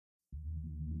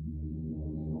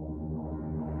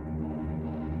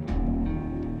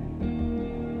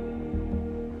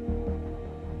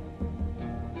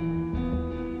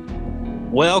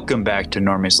Welcome back to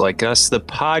Normies Like Us, the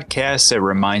podcast that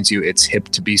reminds you it's hip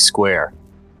to be square.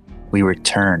 We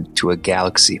return to a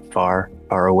galaxy far,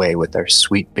 far away with our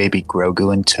sweet baby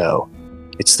Grogu in tow.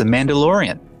 It's The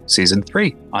Mandalorian, Season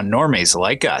 3, on Normies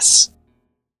Like Us.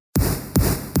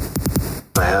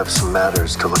 I have some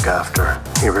matters to look after.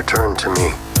 He returned to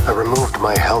me. I removed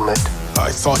my helmet. I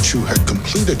thought you had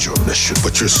completed your mission,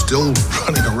 but you're still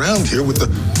running around here with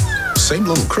the same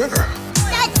little critter.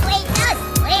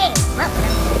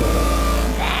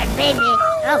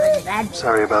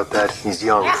 Sorry about that. He's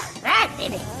young.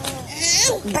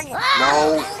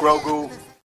 No, Grogu.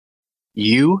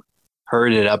 You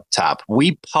heard it up top.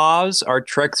 We pause our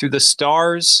trek through the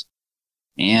stars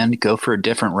and go for a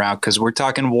different route because we're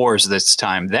talking wars this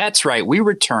time. That's right. We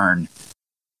return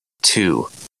to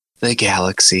the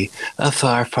galaxy, a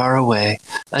far, far away,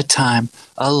 a time,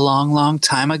 a long, long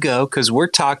time ago, because we're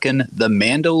talking The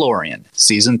Mandalorian,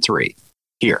 Season 3,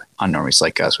 here on Normies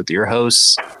Like Us with your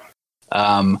hosts,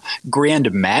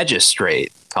 Grand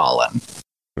Magistrate Colin.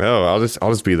 No, I'll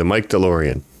just be the Mike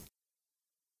DeLorean.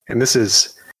 And this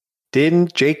is Din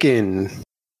Jakin.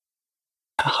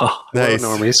 Oh, nice.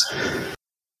 Hello, Normies.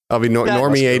 I'll be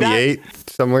Normie 88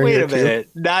 somewhere wait here a minute.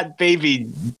 Not baby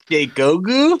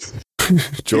Jagogu?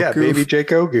 Yeah, baby Jake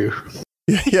Ogu.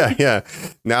 Yeah.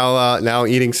 Now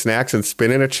eating snacks and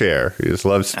spinning a chair. He just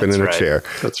loves spinning a chair.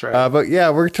 That's right. But yeah,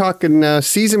 we're talking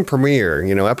season premiere.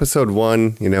 Episode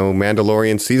 1.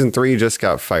 Mandalorian season 3 just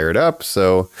got fired up.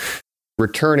 So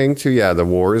returning to the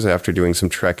wars after doing some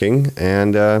trekking,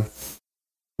 and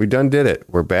we done did it.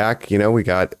 We're back. We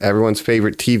got everyone's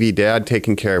favorite TV dad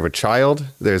taking care of a child.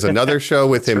 There's another show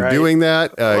with him doing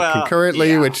that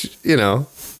concurrently, which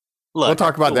Look, we'll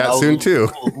talk about that soon, too.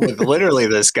 Literally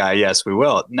this guy. Yes, we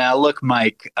will. Now, look,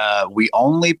 Mike, we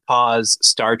only pause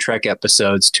Star Trek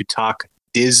episodes to talk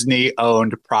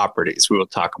Disney-owned properties. We will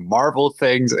talk Marvel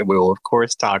things, and we will, of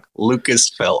course, talk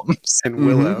Lucasfilms. And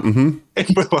Willow. Mm-hmm. And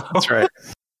Willow. That's right.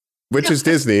 Which is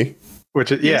Disney.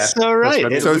 Which is, yeah. So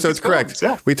right. So it's correct.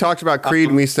 Yeah. We talked about Creed,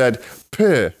 and we said,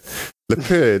 the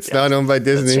it's not owned by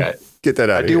Disney. Right. Get that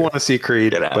out of I here. do want to see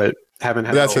Creed, but haven't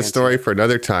had That's a story for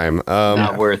another time.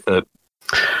 Not worth it.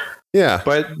 Yeah.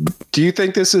 But do you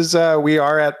think this is we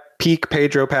are at peak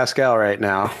Pedro Pascal right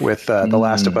now with The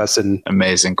Last of Us and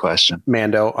amazing question.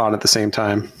 Mando on at the same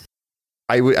time?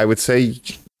 I would say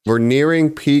we're nearing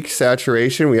peak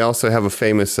saturation. We also have a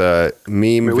famous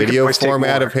meme video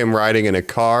format of him riding in a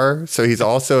car. So he's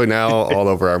also now all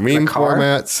over our meme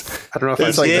formats. I don't know if He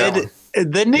that's like that one.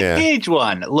 The Nick Cage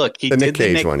one. Look, he did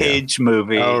the Nick Cage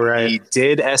movie. Oh, right. He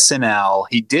did SNL.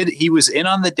 He was in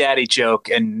on the daddy joke,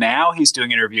 and now he's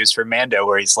doing interviews for Mando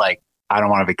where he's like, I don't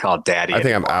want to be called daddy. I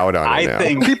think I'm out on it now. I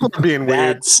think people are being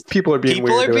weird. People are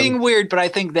being weird, but I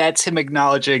think that's him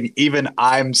acknowledging even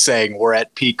I'm saying we're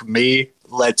at peak me.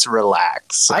 Let's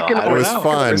relax. So, I can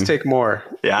always take more.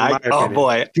 Yeah. Oh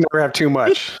boy. You never have too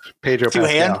much. Pedro Two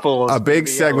Pascal. handfuls. A big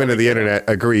segment of the internet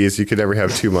agrees you could never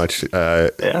have too much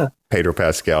Pedro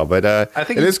Pascal. But I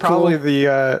think it it's is probably cool.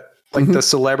 the the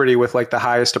celebrity with like the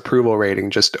highest approval rating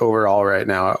just overall right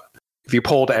now. If you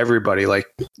polled everybody, like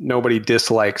nobody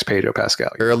dislikes Pedro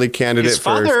Pascal. Early candidate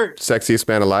for sexiest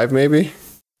man alive, maybe?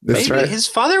 Maybe right. his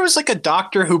father was like a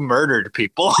doctor who murdered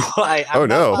people. I'm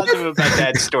not positive about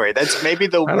that story. That's maybe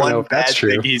the one bad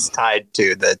thing he's tied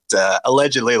to. That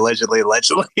allegedly.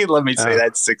 Let me say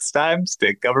that 6 times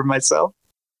to cover myself.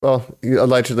 Well,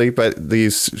 allegedly, but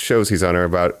these shows he's on are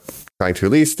about trying to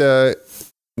at least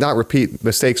not repeat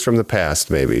mistakes from the past,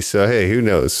 maybe. So hey, who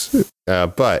knows?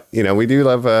 But we do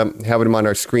love having him on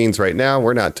our screens right now.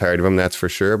 We're not tired of him, that's for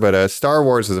sure. But Star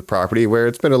Wars is a property where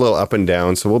it's been a little up and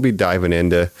down, so we'll be diving in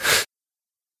to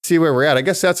see where we're at. I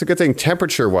guess that's a good thing,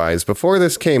 temperature-wise. Before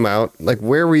this came out, like,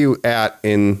 where were you at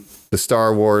in the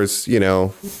Star Wars?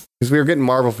 Because we were getting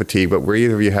Marvel fatigue, but were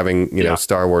either of you having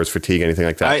Star Wars fatigue, anything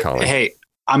like that, Colin? Hey,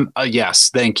 I'm yes,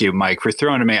 thank you, Mike, for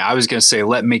throwing to me. I was going to say,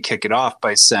 let me kick it off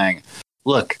by saying,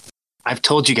 look. I've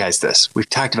told you guys this. We've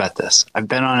talked about this. I've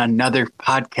been on another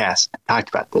podcast and talked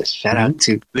about this. Shout out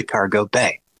to the Cargo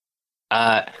Bay.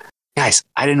 Guys,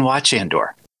 I didn't watch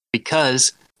Andor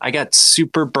because I got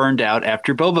super burned out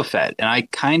after Boba Fett, and I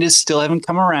kind of still haven't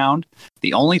come around.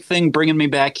 The only thing bringing me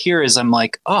back here is I'm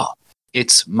like, oh,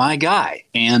 it's my guy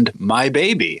and my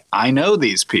baby. I know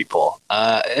these people.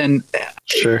 And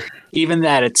sure. Even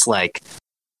that, it's like,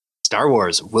 Star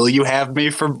Wars, will you have me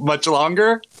for much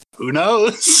longer? Who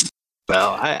knows?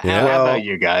 Well, how about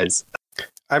you guys?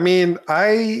 I mean,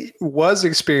 I was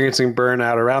experiencing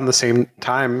burnout around the same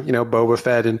time, Boba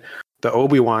Fett and the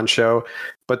Obi-Wan show.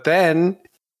 But then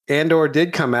Andor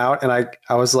did come out, and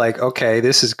I was like, okay,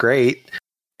 this is great.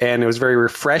 and it was very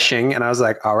refreshing. And I was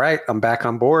like, all right, I'm back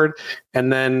on board.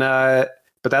 And then,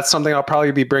 but that's something I'll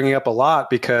probably be bringing up a lot,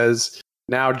 because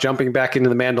now jumping back into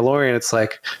The Mandalorian, it's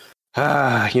like,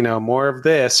 more of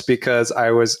this, because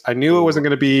I knew it wasn't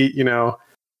going to be,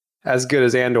 as good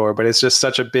as Andor, but it's just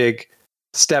such a big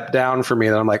step down for me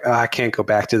that I'm like, I can't go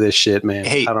back to this shit, man.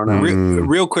 Hey, I don't know.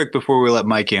 Real quick before we let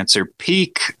Mike answer,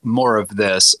 peak more of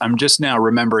this. I'm just now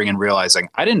remembering and realizing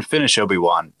I didn't finish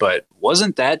Obi-Wan, but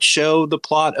wasn't that show the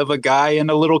plot of a guy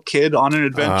and a little kid on an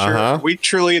adventure? Are we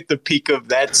truly at the peak of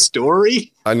that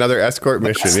story? Another escort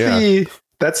mission,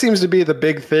 That seems to be the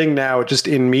big thing now, just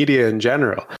in media in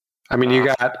general. I mean, you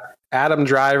got Adam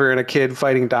Driver and a kid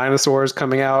fighting dinosaurs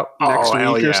coming out next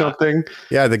week or something.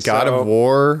 Yeah, the God of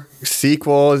War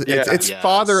sequel. It's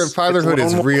fatherhood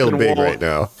is real big right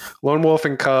now. Lone Wolf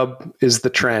and Cub is the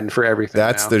trend for everything.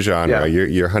 That's the genre. Yeah.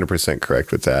 You're 100%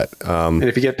 correct with that. And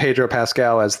if you get Pedro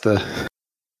Pascal as the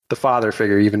father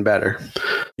figure, even better.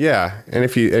 Yeah, and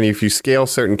if you scale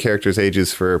certain characters'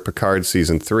 ages for Picard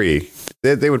season 3,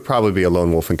 they would probably be a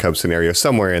Lone Wolf and Cub scenario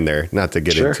somewhere in there. Not to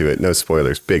get into it, no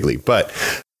spoilers, bigly, but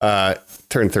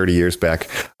turned 30 years back.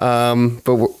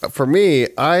 But for me,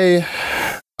 I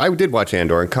did watch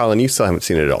Andor, and Colin, you still haven't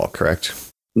seen it at all, correct?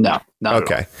 No, not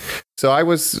okay. So I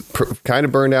was kind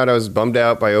of burned out. I was bummed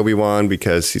out by Obi-Wan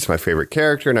because he's my favorite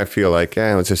character, and I feel like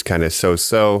it's just kind of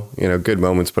so. Good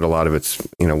moments, but a lot of it's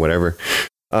whatever.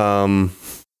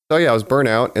 So yeah, I was burnt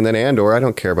out, and then Andor, I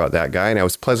don't care about that guy, and I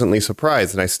was pleasantly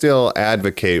surprised, and I still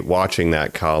advocate watching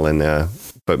that, Colin.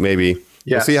 But maybe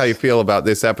we'll see how you feel about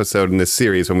this episode and this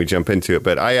series when we jump into it.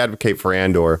 But I advocate for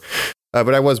Andor.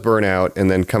 But I was burnt out,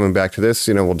 and then coming back to this,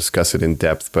 we'll discuss it in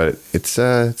depth. But it's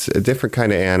a different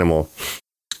kind of animal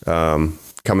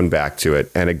coming back to it.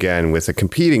 And again, with a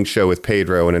competing show with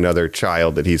Pedro and another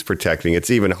child that he's protecting, it's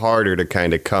even harder to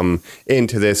kind of come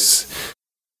into this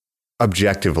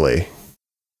objectively.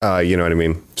 You know what I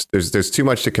mean? There's too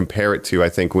much to compare it to, I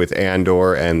think, with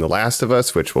Andor and The Last of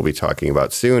Us, which we'll be talking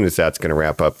about soon, as that's going to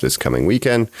wrap up this coming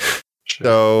weekend. Sure.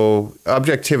 So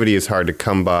objectivity is hard to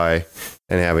come by,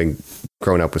 and having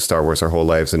grown up with Star Wars our whole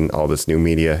lives and all this new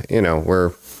media,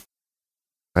 we're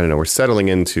settling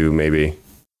into maybe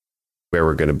where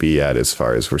we're going to be at as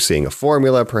far as we're seeing a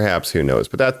formula, perhaps, who knows?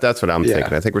 But that's what I'm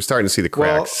thinking. I think we're starting to see the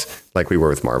cracks like we were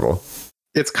with Marvel.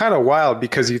 It's kind of wild,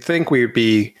 because you think we'd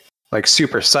be like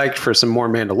super psyched for some more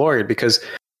Mandalorian, because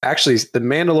actually the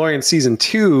Mandalorian season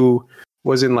 2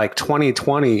 was in like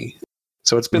 2020.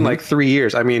 So it's been like 3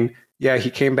 years. I mean, yeah, he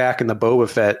came back in the Boba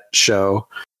Fett show,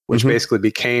 which basically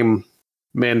became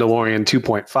Mandalorian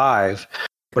 2.5,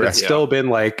 but it's still been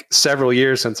like several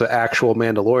years since an actual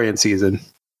Mandalorian season.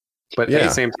 But at the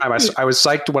same time, I was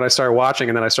psyched when I started watching,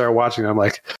 and then I started watching, and I'm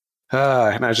like,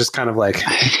 and I was just kind of like,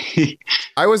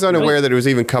 I was unaware that it was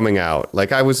even coming out. Like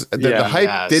the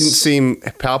hype didn't seem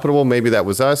palpable. Maybe that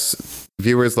was us.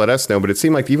 Viewers let us know, but it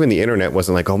seemed like even the internet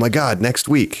wasn't like, oh my God, next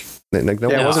week. Like, it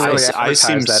wasn't really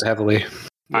advertised that heavily.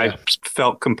 Yeah. I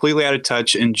felt completely out of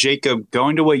touch. And Jacob,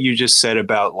 going to what you just said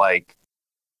about it's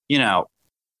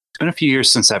been a few years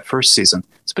since that first season.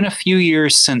 It's been a few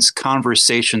years since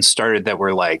conversations started that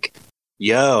were like,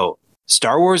 yo,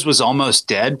 Star Wars was almost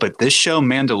dead, but this show,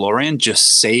 Mandalorian,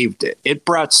 just saved it. It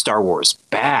brought Star Wars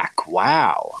back.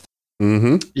 Wow.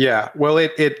 Mm-hmm. Yeah. Well,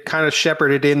 it kind of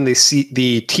shepherded in the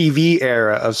TV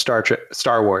era of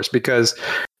Star Wars, because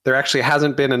there actually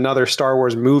hasn't been another Star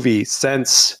Wars movie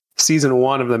since season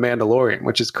 1 of The Mandalorian,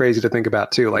 which is crazy to think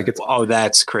about too. Like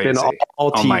that's crazy. Been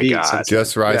all TV. My God.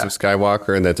 Just Rise of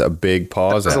Skywalker, and that's a big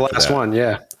pause. That's the last one.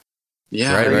 Yeah.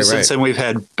 Yeah, right. Since then we've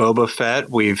had Boba Fett,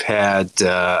 we've had,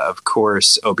 of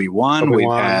course, Obi-Wan,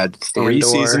 we've had 3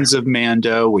 seasons of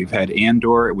Mando, we've had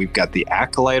Andor, we've got The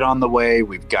Acolyte on the way,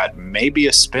 we've got maybe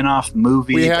a spin-off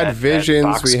movie. We had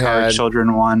Visions, we had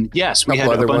Children one. Yes, we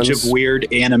had a bunch of weird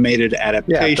animated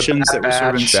adaptations that were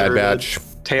sort of inserted. Bad Batch.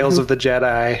 Tales of the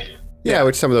Jedi. Yeah,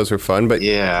 which some of those were fun, but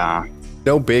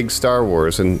no big Star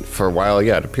Wars. And for a while, it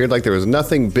appeared like there was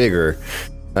nothing bigger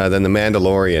than the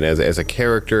Mandalorian as a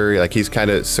character. Like, he's kind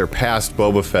of surpassed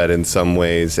Boba Fett in some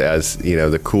ways as,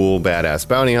 the cool, badass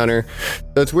bounty hunter.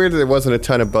 So it's weird that there wasn't a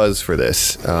ton of buzz for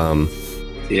this.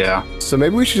 So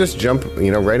maybe we should just jump,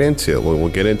 right into it. We'll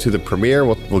get into the premiere.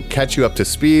 We'll catch you up to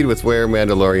speed with where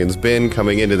Mandalorian's been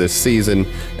coming into this season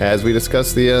as we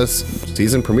discuss the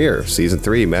season premiere, season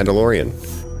 3, Mandalorian,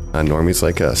 on Normies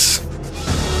Like Us.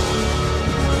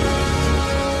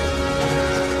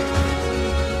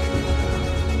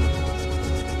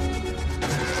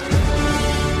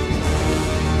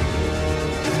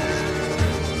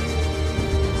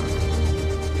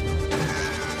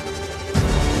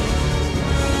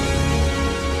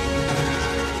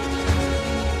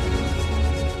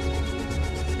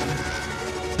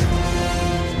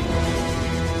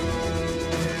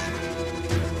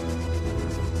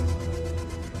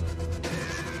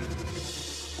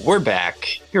 We're back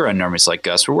here on Normies Like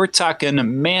Us, where we're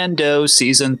talking Mando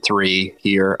Season 3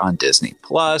 here on Disney+.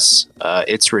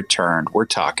 It's returned. We're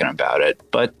talking about it.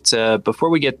 But before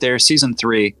we get there, Season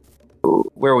 3,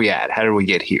 where are we at? How did we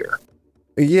get here?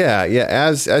 Yeah.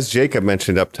 As Jacob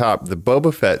mentioned up top, the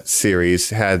Boba Fett series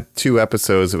had 2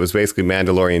 episodes. It was basically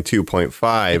Mandalorian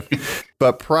 2.5.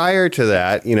 But prior to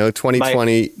that,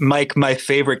 2020... Mike, my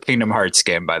favorite Kingdom Hearts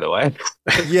game, by the way.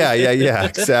 Yeah,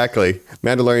 exactly.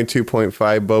 Mandalorian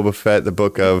 2.5, Boba Fett, the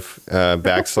book of /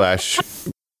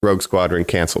 Rogue Squadron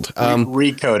canceled.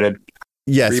 Recoded.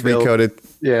 Yes, Rebuild. recoded.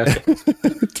 Yeah.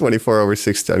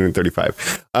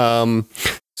 24/635.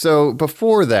 So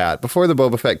before the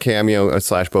Boba Fett cameo /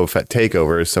 Boba Fett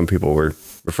takeover, as some people were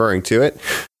referring to it,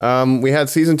 we had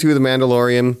season 2 of The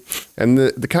Mandalorian, and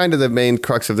the kind of the main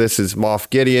crux of this is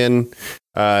Moff Gideon.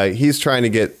 He's trying to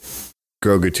get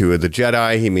Grogu to the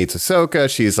Jedi. He meets Ahsoka.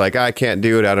 She's like, I can't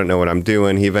do it. I don't know what I'm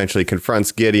doing. He eventually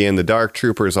confronts Gideon, the Dark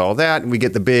Troopers, all that. And we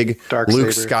get the big Luke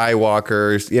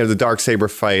Skywalker, the Darksaber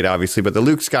fight, obviously. But the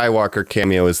Luke Skywalker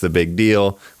cameo is the big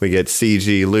deal. We get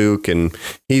CG Luke, and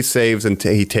he saves and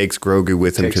he takes Grogu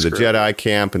with him to the Jedi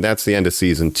camp. And that's the end of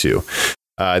season 2.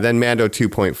 Then Mando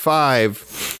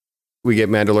 2.5. We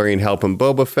get Mandalorian helping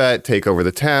Boba Fett take over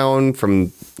the town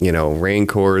from,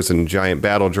 Rancors and giant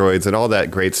battle droids and all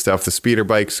that great stuff. The speeder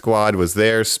bike squad was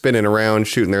there spinning around,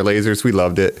 shooting their lasers. We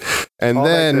loved it. And all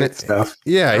then, that great stuff.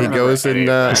 Yeah, he goes and,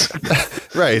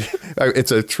 right.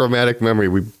 It's a traumatic memory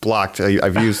we blocked.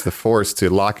 I've used the Force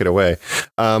to lock it away.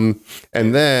 And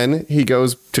then he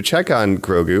goes to check on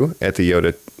Grogu at the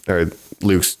Yoda or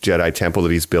Luke's Jedi temple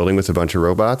that he's building with a bunch of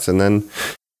robots. And then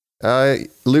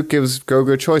Luke gives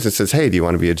Grogu a choice and says, hey, do you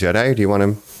want to be a Jedi or do you want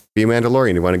to be a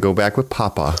Mandalorian? Do you want to go back with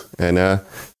Papa? And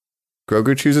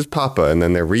Grogu chooses Papa, and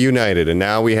then they're reunited. And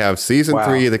now we have season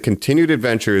 3, the continued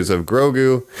adventures of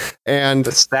Grogu and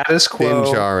the status quo.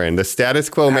 Din Djarin. The status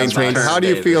quo maintained. How do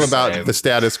you feel about the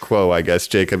status quo, I guess,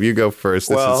 Jacob? You go first.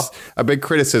 This is a big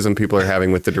criticism people are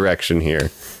having with the direction here.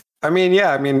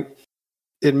 It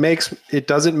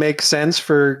doesn't make sense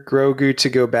for Grogu to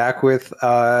go back with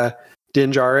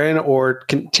Din Djarin or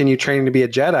continue training to be a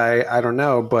Jedi. I don't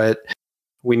know, but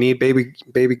we need baby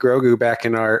Grogu back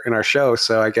in our show,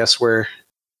 so I guess we're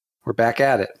back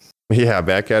at it. Yeah,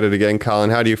 back at it again. Colin,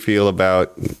 how do you feel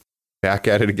about back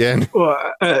at it again?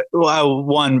 Well,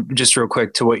 one, just real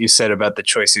quick to what you said about the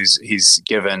choices he's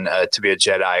given to be a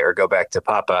Jedi or go back to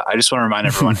Papa. I just want to remind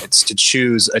everyone it's to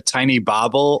choose a tiny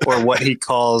bauble or what he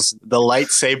calls the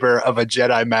lightsaber of a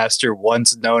Jedi master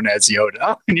once known as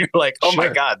Yoda. And you're like, oh my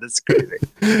God, that's crazy.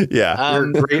 Yeah.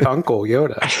 Your great uncle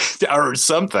Yoda. Or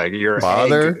something. Your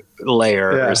father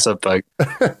layer or something.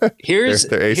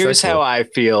 Here's how I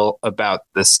feel about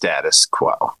the status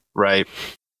quo, right?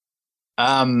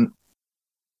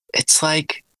 It's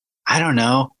like, I don't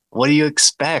know. What do you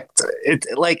expect? It's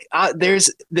like there's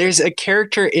a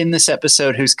character in this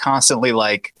episode who's constantly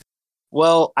like,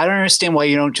 well, I don't understand why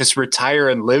you don't just retire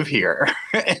and live here.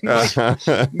 And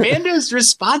Mando's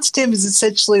response to him is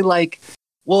essentially like,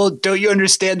 well, don't you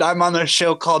understand? I'm on a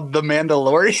show called The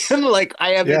Mandalorian. Like,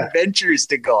 I have adventures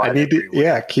to go on. I need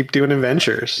to, keep doing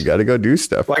adventures. You got to go do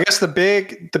stuff. Well, I guess the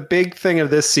big thing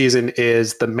of this season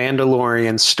is the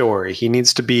Mandalorian story.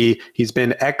 He's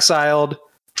been exiled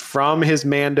from his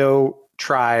Mando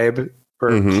tribe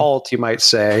or cult, you might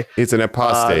say. He's an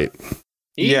apostate.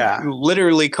 He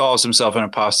literally calls himself an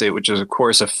apostate, which is, of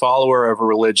course, a follower of a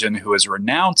religion who has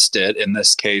renounced it. In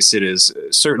this case, it is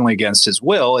certainly against his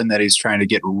will in that he's trying to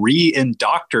get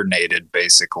re-indoctrinated,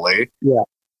 basically. Yeah.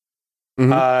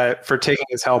 For taking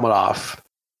his helmet off.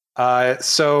 Now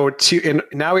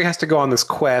he has to go on this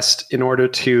quest in order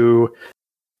to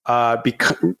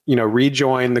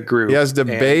rejoin the group. He has to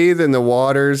bathe in the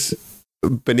waters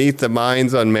beneath the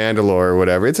mines on Mandalore or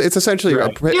whatever. It's essentially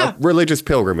a religious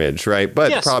pilgrimage, right?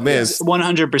 But the problem is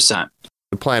 100%.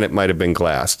 The planet might have been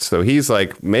glassed. So he's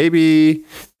like, maybe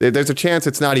there's a chance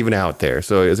it's not even out there.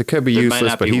 So it could be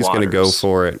useless, but he's going to go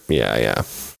for it. Yeah.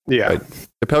 But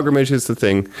the pilgrimage is the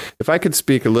thing. If I could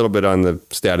speak a little bit on the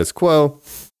status quo,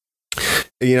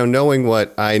 knowing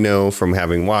what I know from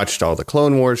having watched all the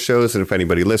Clone Wars shows, and if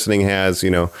anybody listening has,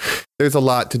 there's a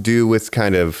lot to do with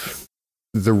kind of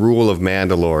the rule of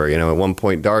Mandalore. At one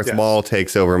point, Darth Maul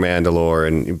takes over Mandalore,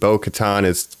 and Bo-Katan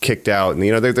is kicked out, and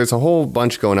there's a whole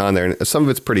bunch going on there, and some of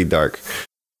it's pretty dark.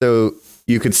 So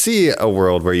you could see a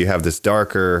world where you have this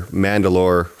darker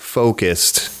Mandalore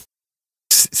focused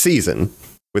season,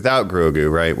 without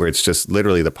Grogu, right? Where it's just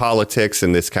literally the politics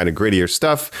and this kind of grittier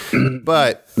stuff.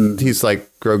 But he's like,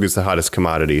 Grogu's the hottest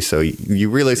commodity, so you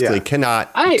realistically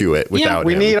cannot do it without him.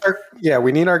 We need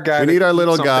our guy. We need our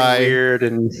little guy. Weird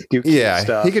and goofy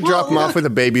stuff. He could drop him off with a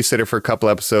babysitter for a couple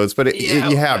episodes, but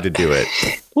you have to do it.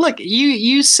 Look,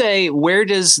 you say, where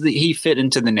does he fit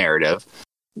into the narrative?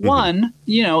 One,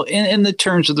 in the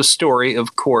terms of the story,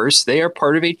 of course, they are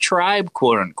part of a tribe,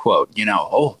 quote unquote.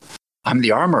 I'm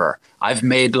the armorer. I've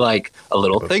made like a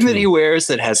little thing that he wears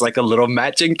that has like a little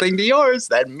matching thing to yours.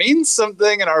 That means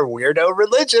something in our weirdo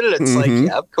religion. And it's like,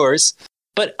 yeah, of course.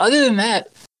 But other than that,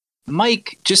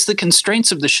 Mike, just the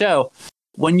constraints of the show,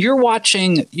 when you're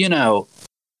watching,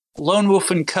 Lone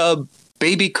Wolf and Cub,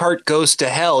 Baby Cart Goes to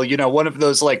Hell, one of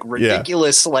those like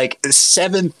ridiculous, like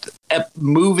seventh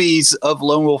movies of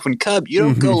Lone Wolf and Cub, you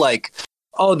don't go like,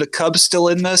 oh, the Cub's still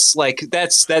in this? Like,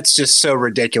 that's just so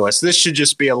ridiculous. This should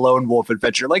just be a Lone Wolf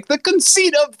adventure. Like, the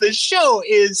conceit of the show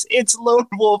is it's Lone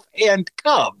Wolf and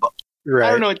Cub. Right.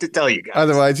 I don't know what to tell you guys.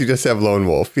 Otherwise, you just have Lone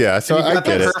Wolf. Yeah, so I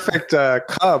get it. Perfect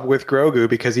Cub with Grogu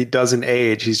because he doesn't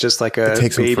age. He's just like a it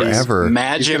takes baby. Him forever.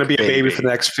 Magic. He's going to be a baby for the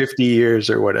next 50 years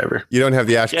or whatever. You don't have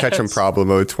the Ash Ketchum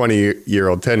problem of a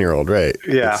 20-year-old, 10-year-old, right?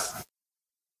 Yeah.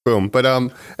 Boom. But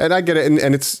and I get it,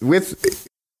 and it's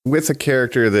with a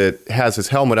character that has his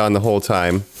helmet on the whole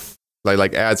time,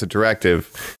 like adds a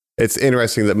directive. It's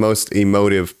interesting that most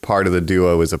emotive part of the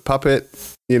duo is a puppet.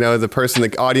 The person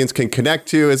the audience can connect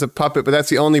to is a puppet, but that's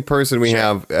the only person we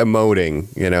have emoting,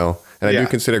 And I do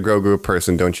consider Grogu a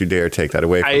person. Don't you dare take that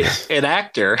away from me. An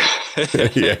actor.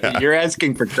 You're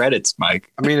asking for credits, Mike.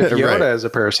 I mean, if Yoda is a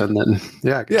person, then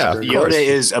Yoda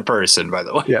is a person, by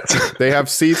the way. Yes. They have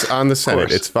seats on the Senate.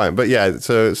 It's fine. But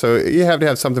so you have to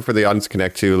have something for the audience to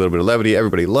connect to, a little bit of levity.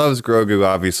 Everybody loves Grogu,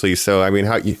 obviously. So, I mean,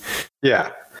 you're not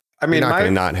going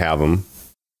to not have him.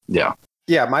 Yeah.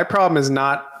 Yeah, my problem is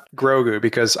not Grogu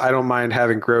because I don't mind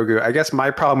having Grogu. I guess my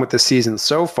problem with the season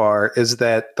so far is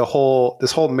that this whole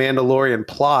Mandalorian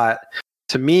plot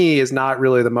to me is not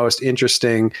really the most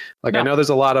interesting. Like I know there's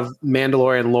a lot of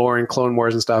Mandalorian lore and Clone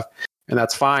Wars and stuff, and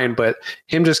that's fine, but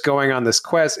him just going on this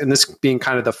quest and this being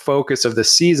kind of the focus of the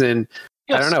season,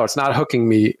 I don't know, it's not hooking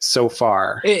me so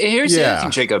far. Here's the other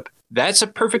thing, Jacob. That's a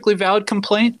perfectly valid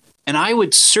complaint. And I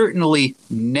would certainly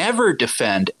never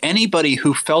defend anybody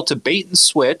who felt a bait and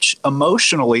switch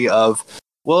emotionally of,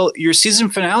 well, your season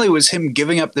finale was him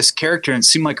giving up this character and it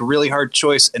seemed like a really hard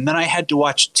choice. And then I had to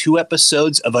watch 2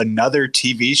 episodes of another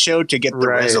TV show to get the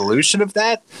resolution of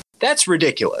that. That's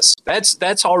ridiculous.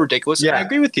 That's all ridiculous. Yeah. And I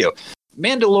agree with you.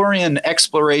 Mandalorian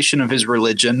exploration of his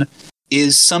religion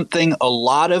is something a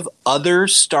lot of other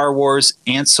Star Wars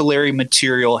ancillary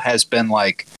material has been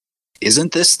like,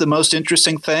 isn't this the most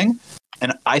interesting thing?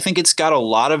 And I think it's got a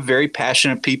lot of very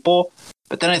passionate people.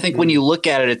 But then I think when you look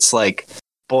at it, it's like,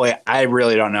 boy, I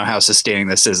really don't know how sustaining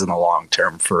this is in the long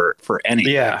term for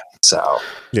anything. Yeah. So,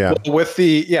 yeah. With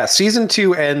season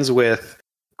 2 ends with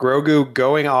Grogu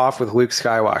going off with Luke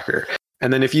Skywalker.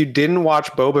 And then if you didn't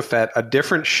watch Boba Fett, a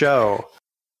different show,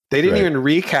 they didn't even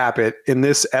recap it in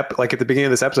this like at the beginning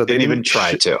of this episode. They didn't even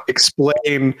try to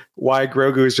explain why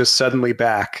Grogu is just suddenly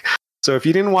back. So if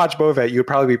you didn't watch Boba Fett, you would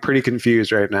probably be pretty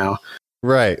confused right now.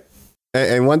 Right.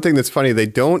 And one thing that's funny, they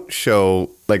don't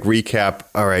show like recap,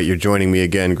 all right, you're joining me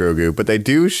again, Grogu, but they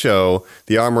do show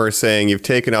the armorer saying you've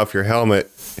taken off your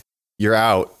helmet, you're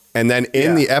out. And then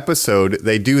in the episode,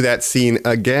 they do that scene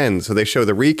again. So they show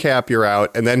the recap, you're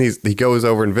out, and then he goes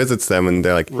over and visits them and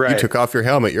they're like, you took off your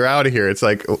helmet, you're out of here. It's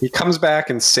like he comes back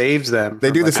and saves them.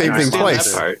 They do the same thing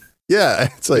twice. Yeah.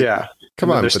 It's like, come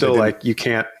on. They're still like, you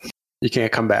can't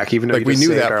come back, even though we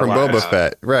knew that from Boba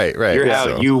Fett. Right. You're out.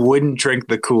 So. You wouldn't drink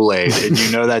the Kool-Aid, and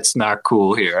you know that's not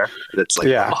cool here. That's like,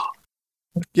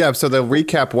 Yeah, so they'll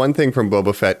recap one thing from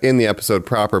Boba Fett in the episode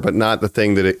proper, but not the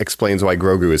thing that explains why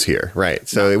Grogu is here. Right.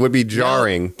 So it would be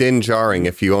jarring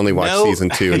if you only watch season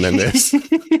 2 and then this.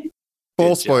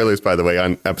 Full spoilers, by the way,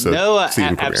 on episode.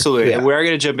 Absolutely. Yeah. We're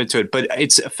going to jump into it, but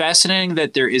it's fascinating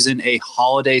that there isn't a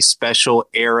holiday special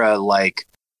era like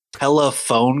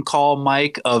telephone call,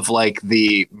 Mike, of like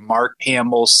the Mark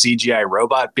Hamill CGI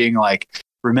robot being like,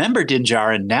 remember, Din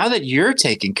Djarin, now that you're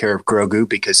taking care of Grogu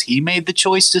because he made the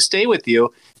choice to stay with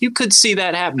you, you could see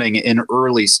that happening in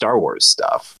early Star Wars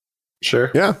stuff. Sure.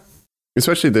 Yeah.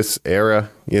 Especially this era,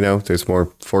 there's more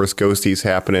Force ghosties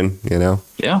happening,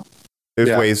 Yeah.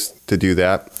 There's ways to do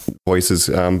that, voices,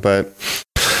 but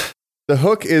the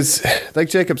hook is, like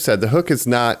Jacob said, the hook is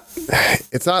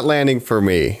it's not landing for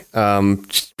me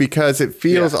because it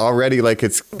feels already like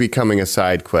it's becoming a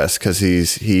side quest because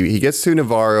he gets to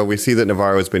Navarro. We see that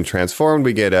Navarro has been transformed.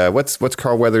 We get, what's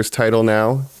Carl Weathers' title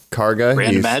now? Karga.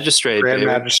 Grand Magistrate. Grand baby.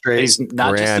 Magistrate. He's not just the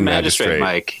Grand magistrate, Magistrate.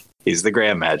 Mike. He's the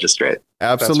Grand Magistrate.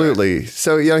 Absolutely.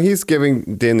 So, he's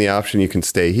giving Din the option you can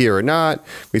stay here or not.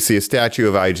 We see a statue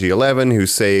of IG-11 who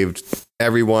saved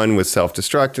everyone with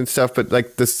self-destruct and stuff. But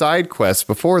like the side quest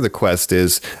before the quest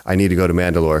is, I need to go to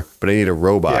Mandalore, but I need a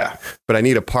robot. Yeah. But I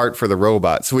need a part for the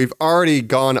robot. So we've already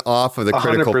gone off of the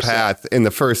critical 100%. path in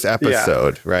the first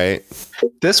episode, right?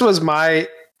 This was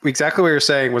exactly what you're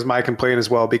saying was my complaint as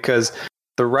well, because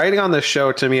the writing on this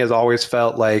show to me has always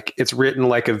felt like it's written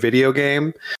like a video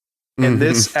game. And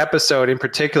this episode in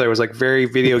particular was like very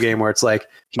video game, where it's like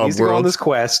he needs to go on this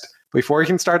quest. Before he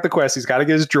can start the quest, he's got to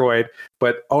get his droid.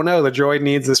 But oh no, the droid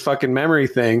needs this fucking memory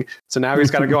thing. So now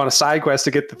he's got to go on a side quest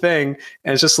to get the thing.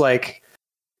 And it's just like,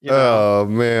 Oh,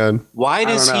 man. Why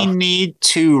does he need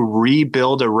to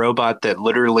rebuild a robot that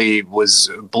literally was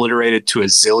obliterated to a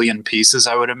zillion pieces,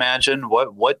 I would imagine?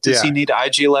 What does he need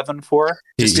IG-11 for?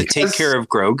 Just to take care of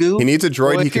Grogu? He needs a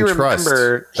droid he can trust.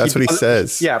 That's what he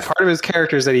says. Yeah, part of his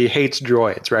character is that he hates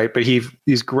droids, right? But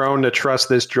he's grown to trust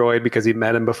this droid because he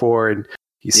met him before, and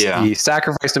he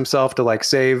sacrificed himself to like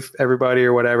save everybody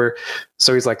or whatever.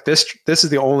 So he's like, this is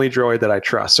the only droid that I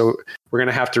trust. So we're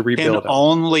gonna have to rebuild him.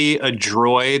 Only a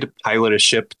droid pilot a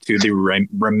ship to the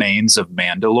remains of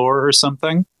Mandalore or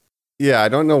something? Yeah, I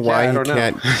don't know why he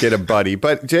can't get a buddy.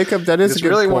 But Jacob, that is a good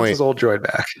really point. Wants his old droid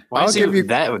back. I'll give you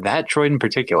that droid in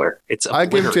particular. I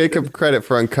give Jacob credit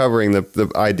for uncovering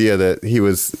the idea that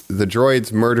the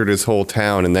droids murdered his whole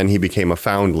town and then he became a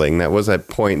foundling. That was at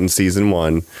point in season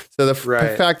 1. So the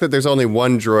fact that there's only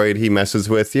one droid he messes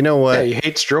with, you know what? Yeah, he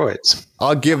hates droids.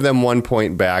 I'll give them 1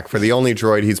 point back for the only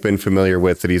droid he's been familiar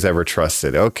with that he's ever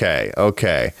trusted.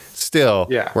 Okay. Still,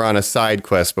 we're on a side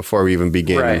quest before we even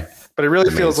begin. Right. But it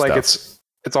really feels like it's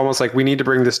almost like we need to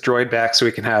bring this droid back so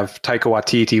we can have Taika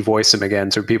Waititi voice him again,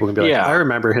 so people can be like, I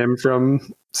remember him from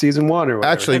season 1 or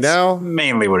whatever. Actually, now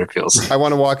mainly what it feels like. I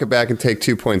want to walk it back and take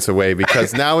 2 points away,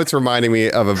 because now it's reminding me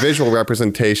of a visual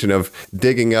representation of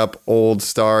digging up old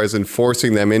stars and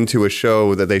forcing them into a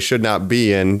show that they should not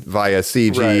be in via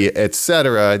CG,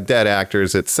 etc., dead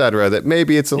actors, etc., that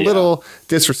maybe it's a little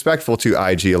disrespectful to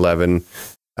IG-11.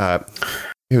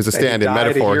 It was a stand-in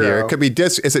metaphor here. It could be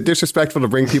is it disrespectful to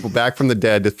bring people back from the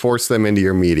dead to force them into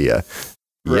your media?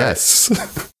 Right. Yes.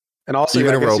 And also, I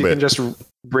guess you can just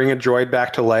bring a droid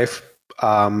back to life.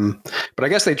 But I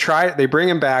guess they bring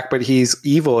him back, but he's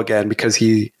evil again because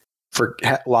he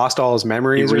lost all his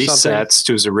memories or something. He resets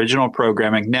to his original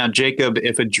programming. Now, Jacob,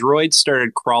 if a droid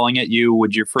started crawling at you,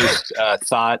 would your first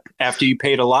thought, after you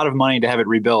paid a lot of money to have it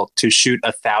rebuilt, to shoot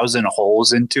 1,000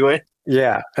 holes into it?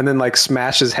 Yeah, and then like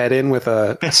smash his head in with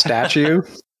a statue.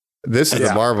 This is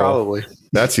a Marvel. Probably.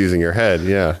 That's using your head,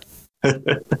 yeah.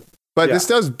 But this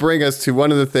does bring us to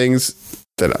one of the things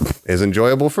that is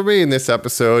enjoyable for me in this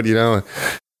episode.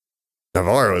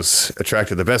 Navarro's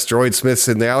attracted the best droid smiths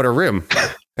in the Outer Rim.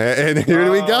 And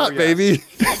here we got, baby.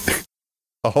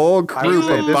 A whole group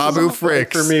of Babu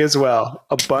Fricks. For me as well.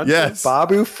 A bunch of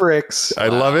Babu Fricks. I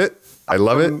love it.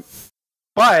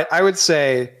 But I would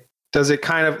say, does it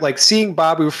kind of like seeing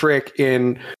Babu Frick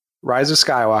in Rise of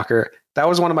Skywalker? That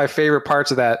was one of my favorite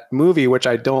parts of that movie, which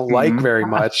I don't like very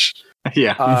much.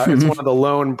 It's one of the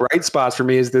lone bright spots for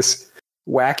me is this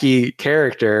wacky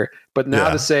character. But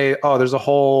now to say, there's a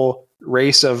whole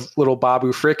race of little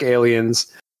Babu Frick aliens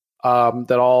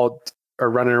that all are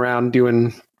running around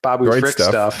doing Babu Frick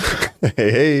stuff.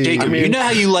 Hey. Jacob, you know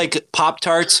how you like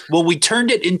Pop-Tarts? Well, we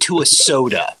turned it into a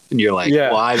soda. And you're like,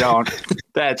 well, I don't.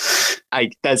 That's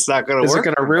not going to work. Is it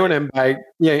going to ruin him by,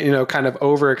 kind of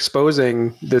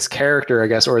overexposing this character, I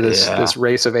guess, or this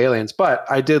race of aliens? But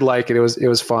I did like it. It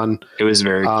was fun. It was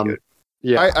very cute.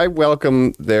 Yeah, I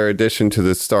welcome their addition to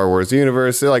the Star Wars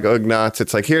universe. They're like Ugnaughts.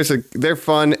 It's like they're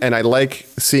fun, and I like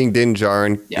seeing Din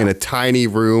Djarin in a tiny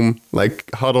room,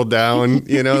 like huddled down.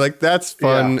 Like that's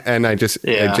fun, and I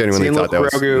genuinely thought that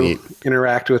was neat.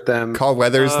 Interact with them. Carl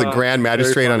Weathers, the Grand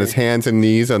Magistrate, on his hands and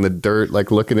knees on the dirt, like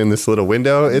looking in this little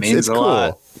window. It's cool.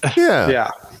 Lot.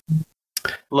 Yeah.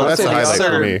 Well, that's a highlight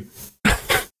for me.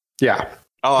 Yeah.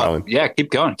 Oh, yeah. Keep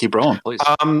going. Keep rolling, please.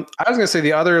 I was going to say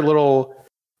the other little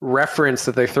reference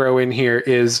that they throw in here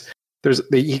is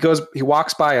he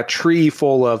walks by a tree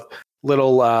full of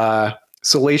little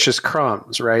salacious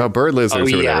crumbs, right? Oh, bird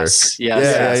lizards or whatever. Yes.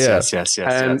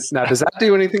 And now, does that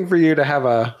do anything for you to have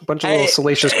a bunch of little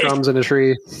salacious crumbs in a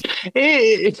tree?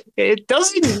 It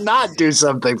does not do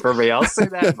something for me. I'll say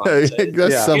that much. It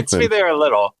gets me there a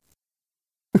little.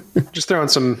 Just throwing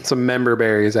some member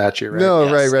berries at you, right?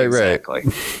 No, right. Exactly.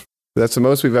 That's the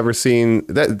most we've ever seen.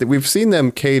 That we've seen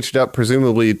them caged up,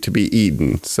 presumably to be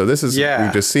eaten. So this is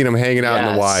we've just seen them hanging out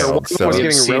in the wild. So one was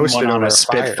getting seen roasted one on over a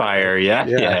Spitfire.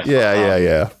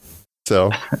 Yeah.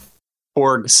 So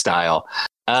Porg style.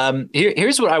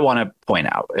 Here's what I want to point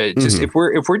out. Just if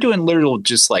we're doing literal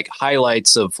just like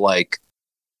highlights of like,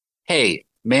 hey,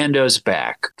 Mando's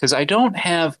back, because I don't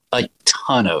have a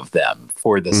ton of them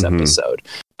for this episode,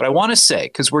 but I want to say,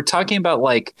 because we're talking about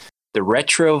like the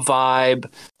retro vibe,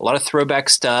 a lot of throwback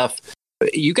stuff.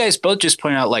 You guys both just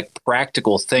pointed out like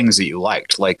practical things that you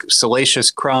liked, like Salacious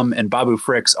Crumb and Babu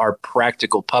Fricks are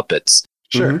practical puppets.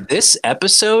 Sure. This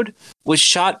episode was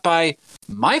shot by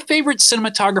my favorite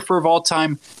cinematographer of all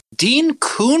time, Dean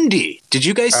Koondy. Did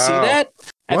you guys see that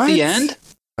at the end?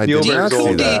 I did not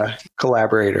see that.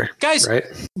 Collaborator, guys. Right?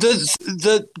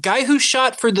 The guy who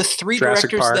shot for the three Jurassic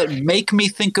directors Park. that make me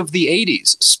think of the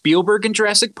 80s: Spielberg and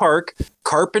Jurassic Park,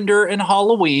 Carpenter and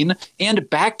Halloween, and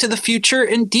Back to the Future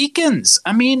and Deakins.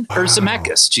 I mean, or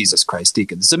Zemeckis. Jesus Christ,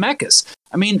 Deakins. Zemeckis.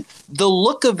 I mean, the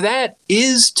look of that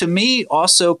is to me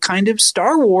also kind of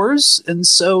Star Wars, and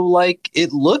so like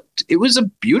it was a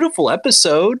beautiful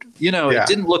episode. You know, It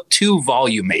didn't look too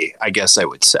volumey, I guess I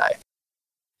would say.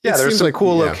 Yeah, It there's seems some like-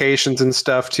 cool yeah. locations and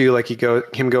stuff too. Like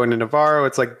him going to Navarro.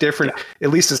 It's like different.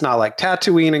 At least it's not like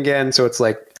Tatooine again. So it's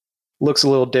like looks a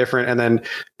little different. And then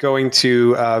going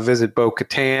to visit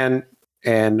Bo-Katan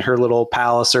and her little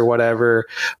palace or whatever.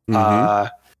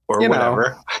 Or You know,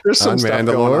 whatever. There's some On stuff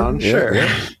Mandalore? going on. Yeah, Sure.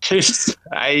 yeah. It just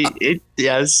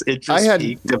I had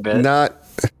peaked a bit. I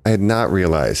had not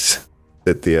realized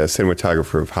that the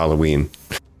cinematographer of Halloween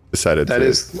decided That to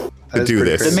is do pretty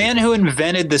this. The man who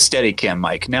invented the Steadicam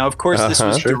mic. Now, of course, this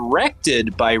was Sure.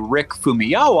 directed by Rick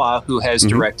Fumiyawa, who has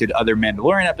directed other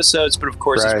Mandalorian episodes, but of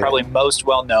course is Right. probably most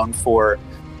well known for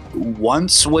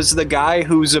once was the guy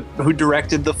who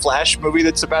directed the Flash movie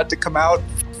that's about to come out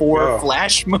 4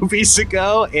 Flash movies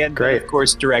ago, and Great. of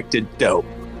course directed Dope.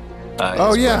 Oh,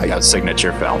 his yeah. breakout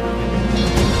signature film.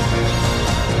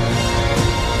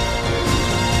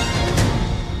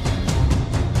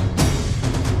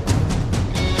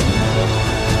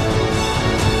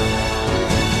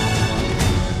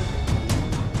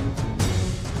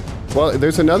 Well,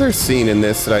 there's another scene in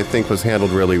this that I think was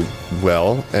handled really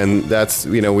well, and that's,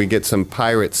 we get some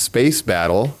pirate space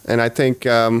battle, and I think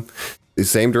the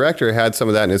same director had some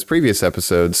of that in his previous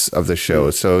episodes of the show.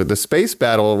 So the space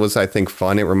battle was, I think,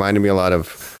 fun. It reminded me a lot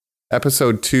of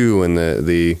episode 2 and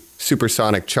the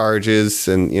supersonic charges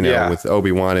and, with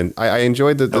Obi-Wan, and I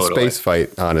enjoyed the Totally. space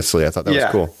fight, honestly. I thought that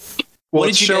was cool. What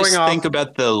it's did you guys showing think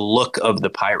about the look of the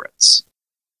pirates?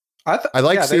 I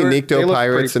like seeing Nikto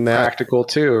pirates in that. Practical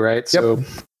too, right? So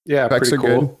yeah, Effects pretty are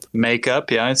cool. good.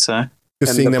 Makeup, yeah, I'd say. Just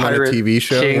And seeing the them on a Pirate TV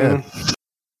show. King,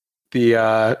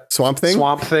 the Swamp Thing?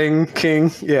 Swamp Thing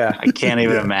King. Yeah. I can't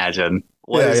even imagine.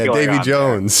 What is going Davy on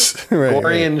Jones. Right,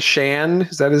 Gorian Shan,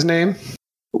 is that his name?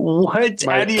 What? Am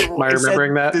I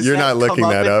remembering that? Does You're not looking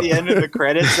come that at up. the end of the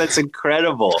credits? That's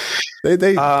incredible.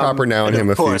 They proper noun And him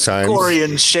of a few course, times.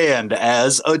 Gorian Shand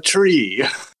as a tree.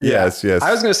 Yes.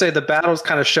 I was going to say the battles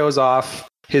kind of shows off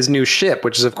his new ship,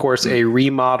 which is of course a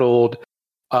remodeled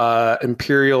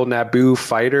Imperial Naboo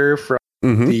fighter from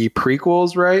the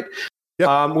prequels, right?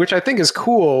 Yep. Which I think is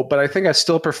cool, but I think I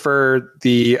still prefer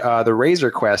the Razor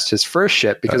Quest, his first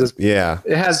ship, because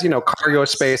it has cargo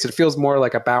space. It feels more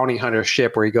like a bounty hunter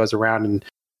ship where he goes around and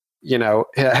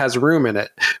it has room in it.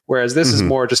 Whereas this is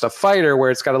more just a fighter where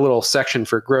it's got a little section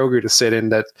for Grogu to sit in.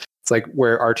 That it's like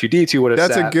where R2D2 would have.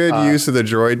 That's sat. a good use of the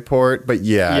droid port, but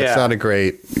it's not a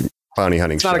great bounty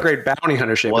hunting It's ship. not a great bounty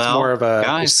hunter ship. Well, it's more of a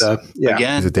guys,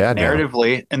 again, He's a dad now.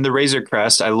 narratively, in the Razor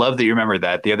Crest, I love that you remember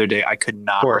that. The other day, I could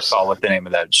not recall what the name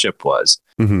of that ship was.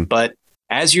 But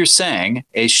as you're saying,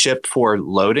 a ship for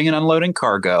loading and unloading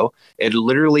cargo, it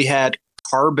literally had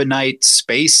carbonite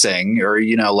spacing, or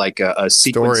like a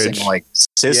sequencing Storage. like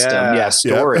system,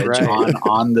 storage right.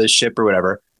 on the ship or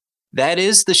whatever. That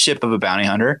is the ship of a bounty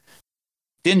hunter.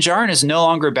 Din Djarin is no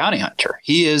longer a bounty hunter.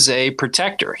 He is a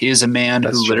protector. He is a man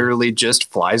who literally just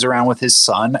flies around with his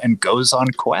son and goes on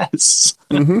quests.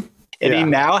 And he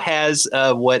now has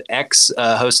what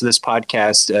ex-host of this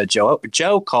podcast,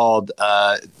 Joe called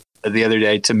the other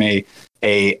day to me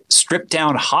a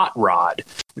stripped-down hot rod,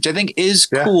 which I think is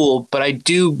cool, but I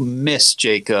do miss,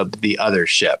 Jacob, the other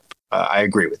ship. I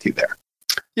agree with you there.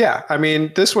 Yeah, I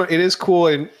mean, this one, it is cool,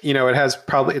 and it's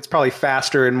probably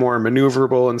faster and more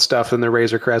maneuverable and stuff than the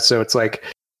Razor Crest. So it's like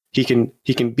he can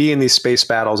be in these space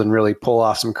battles and really pull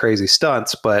off some crazy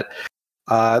stunts. But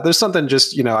there's something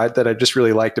just that I just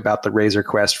really liked about the Razor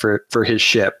Quest for his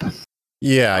ship.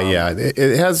 Yeah,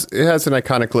 it has an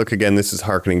iconic look. Again, this is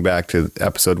harkening back to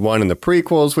episode 1 and the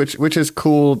prequels, which is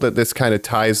cool that this kind of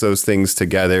ties those things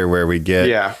together, where we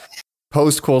get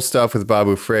post-cool stuff with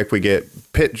Babu Frick. We get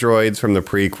pit droids from the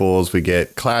prequels. We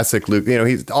get classic Luke.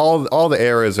 He's all the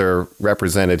eras are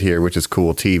represented here, which is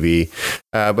cool TV.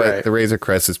 But the Razor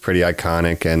Crest is pretty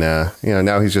iconic, and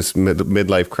now he's just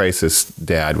midlife crisis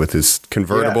dad with his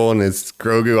convertible and his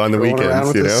Grogu on the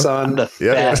weekends. I'm the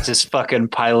fastest fucking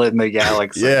pilot in the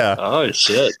galaxy. Yeah. Oh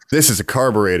shit. This is a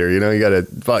carburetor. You got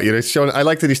to. Showing. I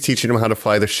like that he's teaching him how to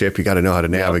fly the ship. You got to know how to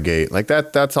navigate. Like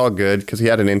that. That's all good because he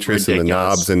had an interest in the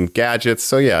knobs and gadgets.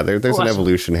 So yeah, there's an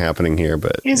evolution happening here.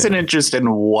 But he's an interest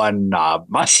in one knob.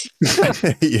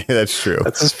 Yeah, that's true.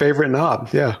 That's his favorite knob.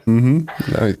 Yeah.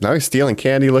 Mm-hmm. Now he's stealing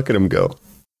candy. Look at him go.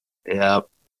 Yep.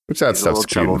 Which that stuff's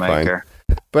cute and fine.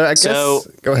 But I guess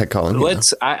go ahead, Colin.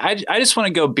 I just want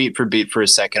to go beat for beat for a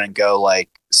second and go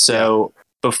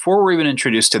before we're even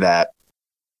introduced to that,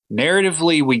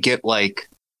 narratively we get like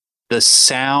the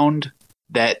sound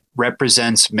that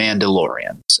represents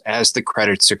Mandalorians as the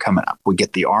credits are coming up. We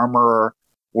get the armorer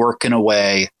working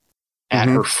away at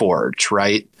her forge,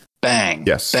 right? Bang,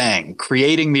 bang,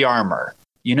 creating the armor.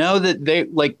 That they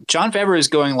like Jon Favreau is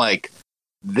going like,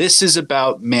 this is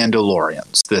about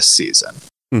Mandalorians this season.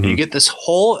 Mm-hmm. You get this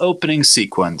whole opening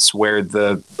sequence where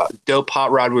the dope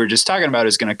hot rod we were just talking about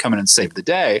is going to come in and save the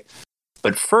day.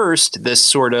 But first, this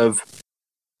sort of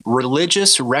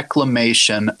religious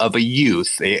reclamation of a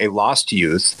youth, a lost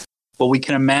youth, what we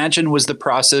can imagine was the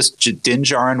process Din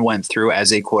Djarin went through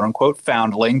as a quote-unquote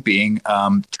foundling being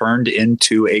turned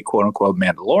into a quote-unquote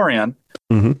Mandalorian,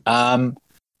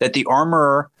 that the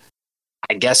armorer,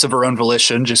 I guess of her own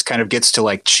volition, just kind of gets to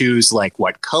like choose like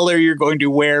what color you're going to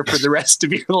wear for the rest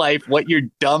of your life, what your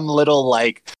dumb little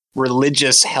like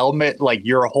religious helmet, like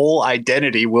your whole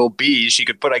identity will be. She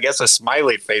could put, I guess, a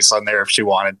smiley face on there if she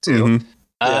wanted to.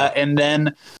 And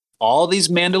then all these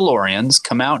Mandalorians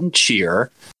come out and cheer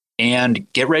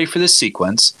and get ready for this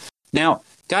sequence. Now,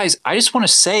 guys, I just want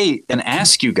to say and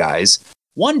ask you guys,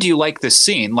 one, do you like this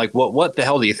scene? Like, what the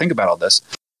hell do you think about all this?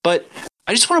 But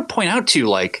I just want to point out to you,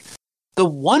 like, the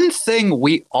one thing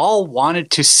we all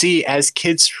wanted to see as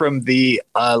kids from the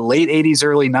late 80s,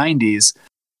 early 90s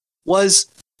was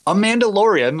a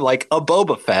Mandalorian, like a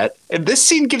Boba Fett. And this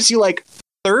scene gives you like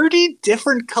 30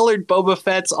 different colored Boba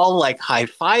Fetts all like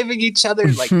high-fiving each other,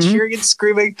 like cheering and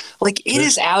screaming. Like it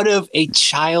is out of a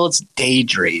child's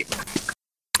daydream.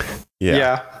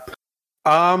 Yeah.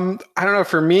 I don't know.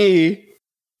 For me,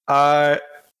 like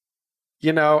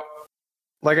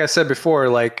I said before,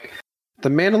 like the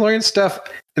Mandalorian stuff,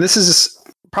 and this is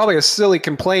probably a silly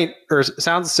complaint, or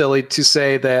sounds silly to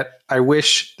say that I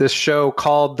wish this show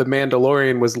called The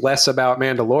Mandalorian was less about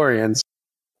Mandalorians,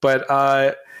 but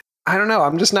I don't know.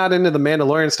 I'm just not into the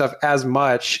Mandalorian stuff as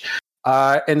much.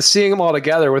 And seeing them all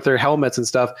together with their helmets and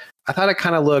stuff, I thought it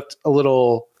kind of looked a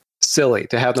little silly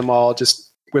to have them all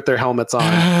just with their helmets on.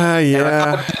 And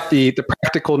I thought the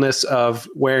practicalness of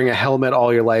wearing a helmet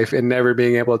all your life and never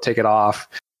being able to take it off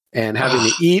and having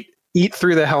to eat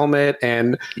through the helmet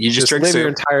and you just live your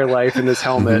entire life in this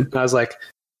helmet. And I was like,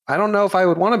 I don't know if I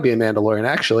would want to be a Mandalorian,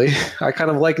 actually. I kind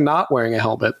of like not wearing a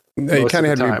helmet. You kind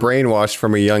of had to be brainwashed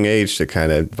from a young age to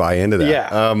kind of buy into that.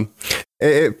 Yeah.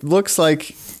 It looks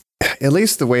like, at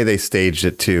least the way they staged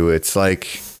it too, it's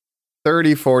like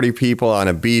 30, 40 people on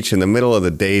a beach in the middle of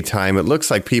the daytime. It looks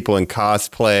like people in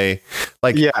cosplay,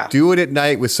 like do it at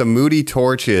night with some moody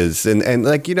torches and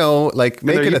like, like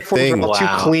make it a thing. Too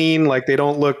clean. Like they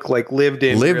don't look like lived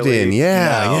in.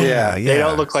 Yeah. They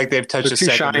don't look like they've touched a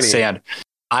second of the sand.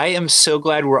 I am so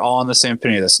glad we're all on the same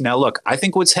opinion of this. Now, look, I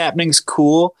think what's happening is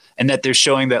cool and that they're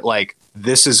showing that, like,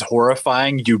 this is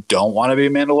horrifying. You don't want to be a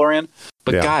Mandalorian.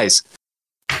 But guys,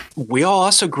 we all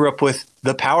also grew up with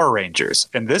the Power Rangers.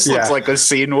 And this looks like a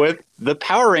scene with the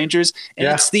Power Rangers. And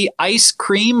it's the ice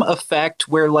cream effect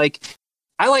where, like,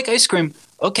 I like ice cream.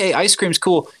 Okay, ice cream's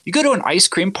cool. You go to an ice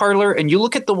cream parlor and you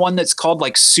look at the one that's called,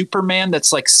 like, Superman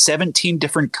that's, like, 17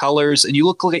 different colors. And you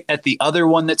look at the other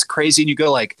one that's crazy and you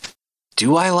go, like,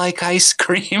 do I like ice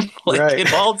cream?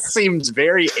 It all seems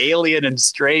very alien and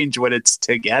strange when it's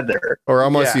together. Or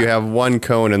almost you have one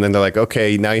cone and then they're like,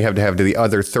 okay, now you have to have the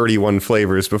other 31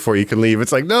 flavors before you can leave.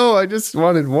 It's like, no, I just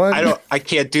wanted one. I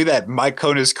can't do that. My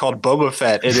cone is called Boba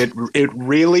Fett and it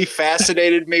really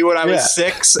fascinated me when I was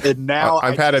 6 and now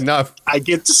I've had enough. I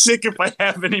get sick if I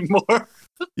have any more.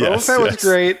 Boba Fett was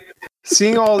great.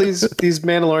 Seeing all these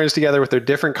Mandalorians together with their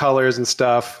different colors and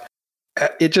stuff.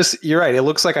 It just, you're right. It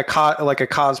looks like a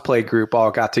cosplay group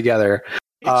all got together.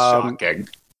 It's shocking.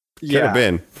 Could have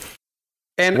been.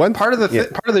 And part of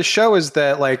the show is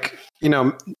that, like,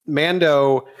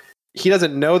 Mando he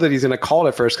doesn't know that he's going to call it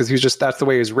at first because that's the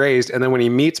way he was raised. And then when he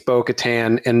meets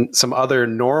Bo-Katan and some other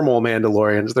normal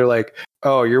Mandalorians, they're like,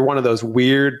 "Oh, you're one of those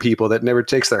weird people that never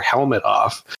takes their helmet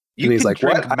off." And he's like,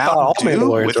 "What? I thought all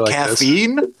Mandalorians with were like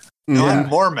caffeine? this." No, Yeah. I'm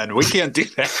Mormon. We can't do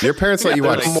that. Your parents let you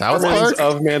watch The South Mormons Park?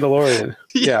 of Mandalorian.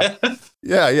 Yeah.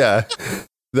 Yeah.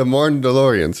 The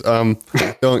Mandalorians.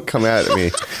 Don't come at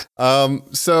me.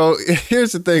 So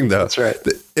here's the thing, though. That's right.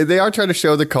 They are trying to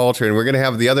show the culture, and we're going to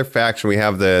have the other faction. We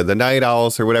have the Night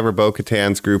Owls, or whatever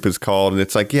Bo-Katan's group is called, and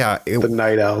it's like, The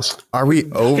Night Owls. are we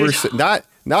not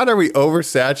are we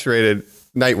oversaturated?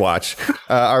 Night Watch.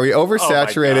 Are we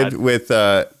oversaturated with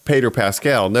Pedro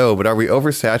Pascal? No, but are we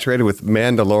oversaturated with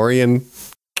Mandalorian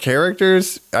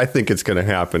characters? I think it's going to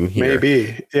happen here.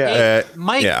 Maybe. Yeah.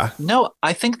 Mike, yeah. no,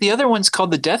 I think the other one's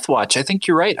called the Death Watch. I think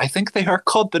you're right. I think they are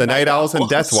called The Night Owls and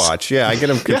Death Watch. Yeah, I get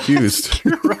them confused.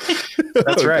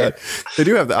 That's right. They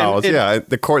do have the owls. Yeah,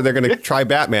 the court. They're going to try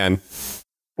Batman.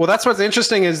 Well, that's what's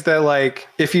interesting is that, like,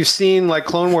 if you've seen like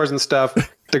Clone Wars and stuff,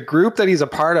 the group that he's a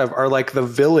part of are like the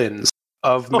villains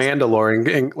of Mandalore,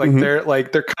 and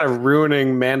like they're kind of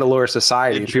ruining Mandalore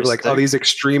society. And people are like, "Oh, these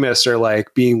extremists are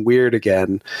like being weird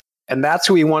again," and that's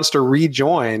who he wants to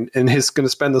rejoin, and he's going to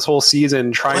spend this whole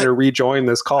season trying to rejoin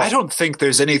this cult. I don't think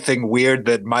there's anything weird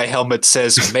that my helmet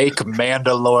says "Make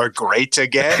Mandalore Great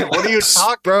Again." What are you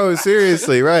talking, bro?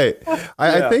 Seriously, right?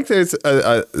 I think there's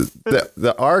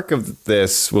the arc of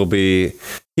this will be.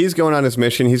 He's going on his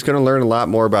mission. He's going to learn a lot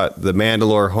more about the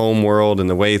Mandalore homeworld and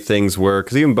the way things work.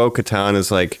 Because even Bo-Katan is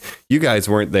like, you guys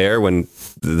weren't there when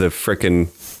the frickin'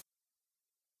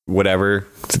 whatever,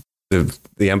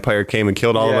 the Empire came and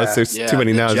killed all of us. There's too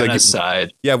many now. Genocide.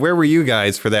 Like, yeah, where were you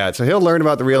guys for that? So he'll learn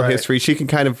about the real history. She can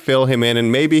kind of fill him in,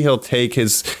 and maybe he'll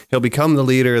become the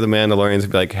leader of the Mandalorians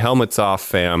and be like, helmets off,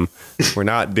 fam. We're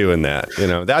not doing that.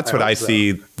 That's what I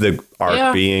see the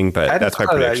arc being, but that's my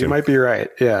prediction. You might be right.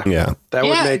 Yeah. That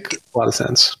would make a lot of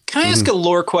sense. Can I ask a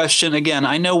lore question? Again,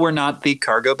 I know we're not the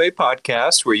Cargo Bay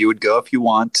podcast where you would go if you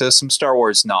want some Star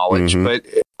Wars knowledge, but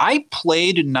I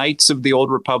played Knights of the Old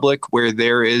Republic where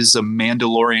there is a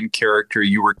Mandalorian character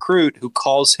you recruit who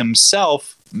calls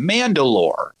himself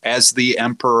Mandalore as the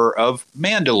Emperor of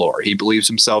Mandalore. He believes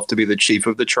himself to be the chief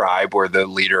of the tribe or the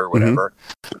leader or whatever.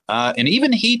 And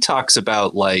even he talks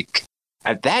about, like,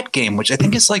 at that game, which I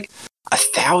think is like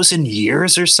 1,000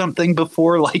 years or something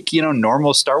before, like,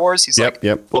 normal Star Wars. He's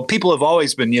well, people have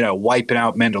always been, wiping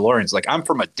out Mandalorians. Like, I'm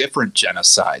from a different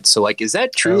genocide. So, like, is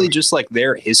that truly just like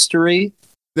their history?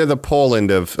 They're the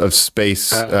Poland of space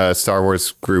Star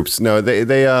Wars groups. No,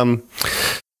 they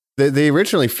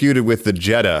originally feuded with the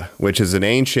Jedha, which is an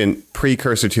ancient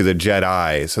precursor to the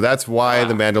Jedi. So that's why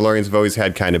the Mandalorians have always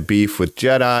had kind of beef with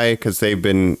Jedi, because they've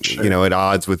been, at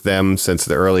odds with them since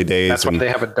the early days. That's why they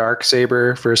have a dark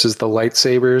saber versus the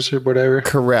lightsabers or whatever.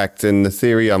 Correct. And the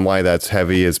theory on why that's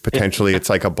heavy is potentially it's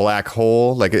like a black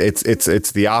hole. Like it's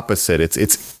the opposite.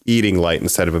 It's eating light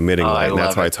instead of emitting light. And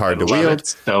that's why it's hard to wield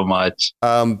so much.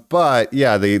 But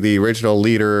yeah, the original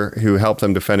leader who helped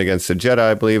them defend against the Jedi,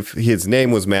 I believe his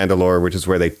name was Mandalore, which is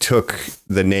where they took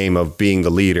the name of being the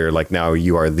leader. Like, now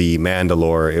you are the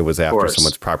Mandalore. It was after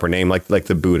someone's proper name, like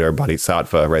the Buddha or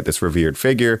Bodhisattva, right? This revered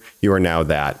figure. You are now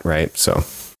that, right? So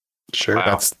sure.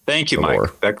 Wow. Thank you, Mike.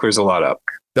 That clears a lot up.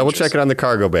 Double check it on the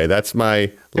Cargo Bay. That's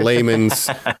my layman's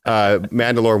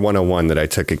Mandalore 101 that I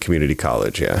took at community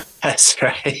college. Yeah, that's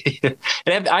right. And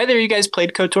have either of you guys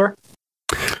played KOTOR?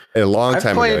 A long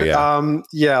time ago.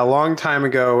 A long time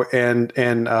ago, and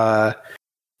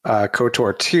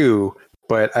KOTOR 2.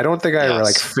 But I don't think I ever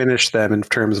finished them in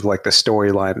terms of like the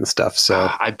storyline and stuff.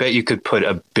 So I bet you could put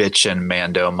a bitch and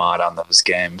Mando mod on those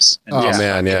games. Those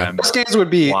games would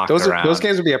be those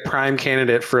games would be a prime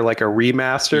candidate for like a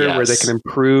remaster where they can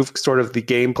improve sort of the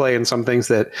gameplay and some things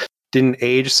that didn't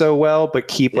age so well, but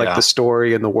keep like the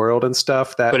story and the world and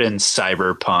stuff. That put in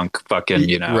cyberpunk,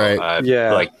 fucking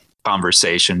like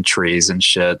conversation trees and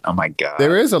shit. Oh my god,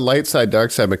 there is a light side,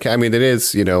 dark side mechanic. I mean, it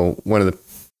is one of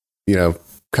the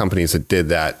companies that did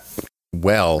that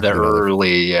well. The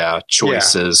early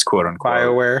choices, quote unquote.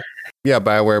 BioWare. Yeah,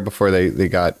 BioWare before they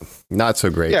got not so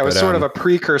great. Yeah, it was sort of a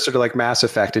precursor to like Mass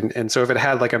Effect. And so if it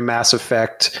had like a Mass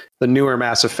Effect, the newer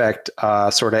Mass Effect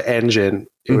sort of engine,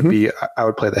 it would be, I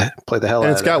would play the hell out of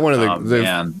it. It's got one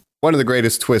of one of the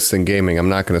greatest twists in gaming. I'm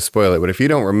not going to spoil it, but if you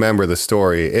don't remember the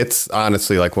story, it's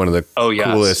honestly like one of the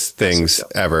coolest things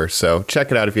ever. So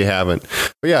check it out if you haven't.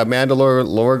 But yeah, Mandalore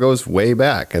lore goes way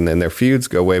back, and then their feuds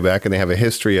go way back, and they have a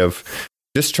history of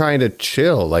just trying to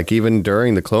chill. Like even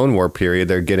during the Clone War period,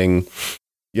 they're getting,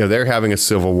 they're having a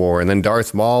civil war, and then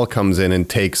Darth Maul comes in and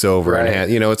takes over. Right.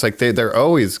 And, it's like they're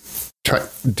always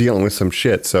dealing with some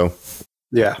shit. So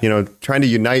Yeah. Trying to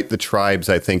unite the tribes,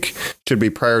 I think, should be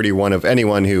priority one of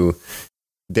anyone who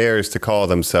dares to call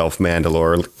themselves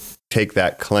Mandalore, take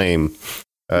that claim.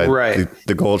 Right.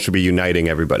 The goal should be uniting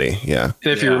everybody. Yeah.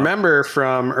 And if you remember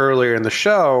from earlier in the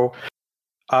show,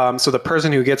 so the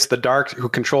person who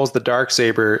controls the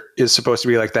Darksaber is supposed to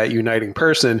be like that uniting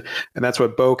person, and that's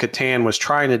what Bo-Katan was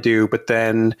trying to do. But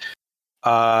then,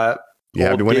 you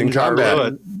have to win it in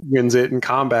combat. Wins it in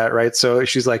combat, right? So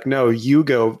she's like, "No, you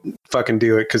go fucking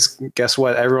do it." Because guess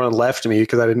what? Everyone left me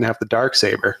because I didn't have the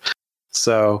Darksaber.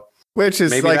 So. Which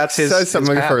is maybe like that's says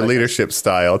something path, for leadership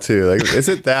style too. Like, is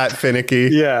it that finicky?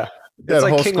 Yeah. It's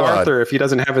like King Arthur. If he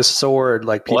doesn't have his sword,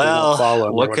 like people won't follow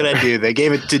him. What could I do? They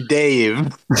gave it to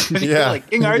Dave. Yeah. Like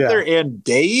King Arthur and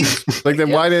Dave? Like,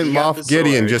 then why didn't Moff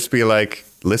Gideon just be like,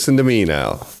 listen to me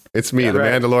now? It's me, the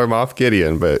Mandalore Moff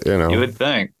Gideon, but You would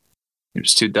think. He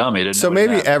was too dumb. He didn't so know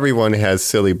maybe everyone has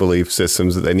silly belief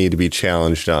systems that they need to be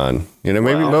challenged on. Maybe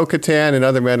Bo-Katan and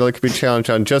other Mandalore could be challenged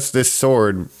on just this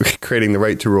sword creating the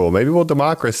right to rule. Maybe we'll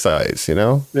democratize,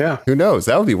 Yeah. Who knows?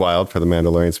 That would be wild for the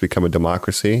Mandalorians to become a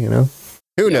democracy,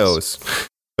 Who knows?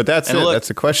 But that's it. That's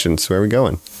the question. So where are we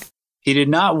going? He did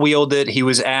not wield it. He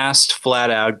was asked flat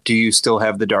out, do you still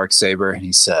have the Darksaber? And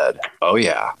he said, oh,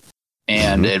 yeah.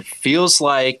 And it feels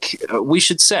like we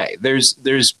should say there's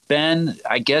been,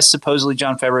 I guess, supposedly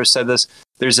Jon Favreau said this,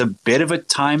 there's a bit of a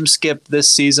time skip this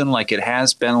season. Like it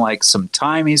has been like some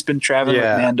time he's been traveling with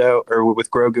Mando or with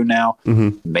Grogu now.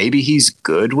 Mm-hmm. Maybe he's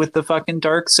good with the fucking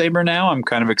Darksaber now. I'm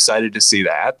kind of excited to see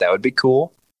that. That would be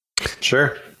cool.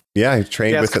 Sure. Yeah, he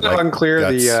trained with it. It's kind of unclear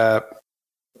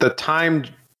the time,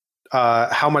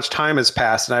 how much time has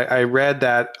passed. And I read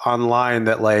that online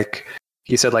that like,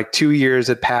 he said like 2 years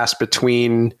had passed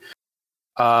between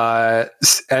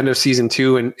end of season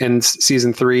 2 and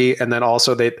season 3, and then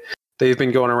also they've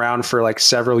been going around for like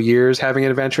several years having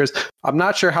adventures. I'm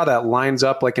not sure how that lines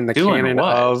up, like in the canon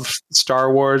of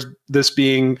Star Wars. This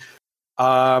being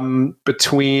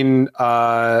between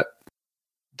the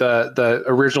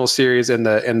original series and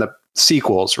the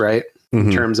sequels, right?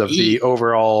 In terms of the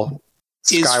overall.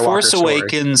 Is Force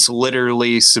Awakens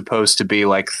literally supposed to be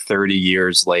like 30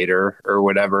 years later or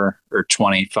whatever, or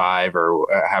 25 or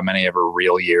how many ever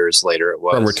real years later it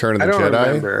was? From Return of the Jedi? I don't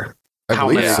remember how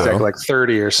many, like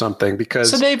 30 or something.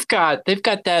 Because so they've got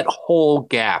that whole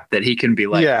gap that he can be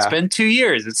like, it's been 2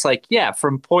 years. It's like,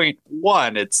 from point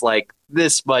 1, it's like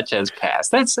this much has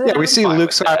passed. That's it. Yeah, we see Luke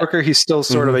Skywalker. He's still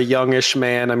sort of a youngish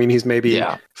man. I mean, he's maybe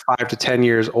 5 to 10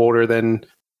 years older than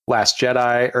Last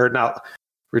Jedi, or not.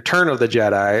 Return of the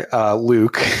Jedi,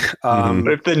 Luke.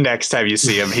 If the next time you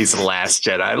see him, he's the Last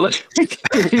Jedi. Look,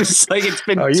 it's like it's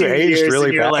been 2 years, really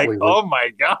and you're badly, like, oh my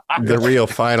god, the real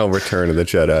final Return of the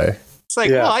Jedi. It's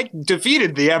like, well, I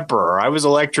defeated the Emperor. I was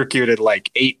electrocuted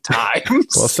like 8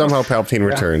 times. Well, somehow Palpatine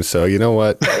returned, so you know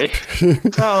what?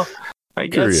 Well, I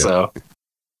guess so.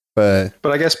 But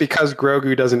I guess because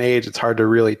Grogu doesn't age, it's hard to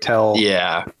really tell.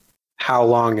 Yeah. How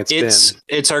long it's been.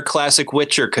 It's our classic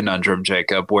Witcher conundrum,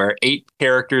 Jacob, where 8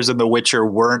 characters in The Witcher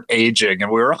weren't aging,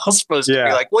 and we were all supposed to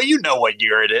be like, well, you know what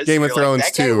year it is. Game of Thrones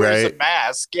like, that too, guy wears right? A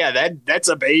mask. Yeah, that's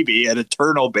a baby, an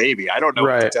eternal baby. I don't know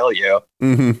what to tell you.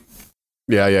 Mm-hmm.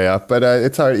 Yeah. But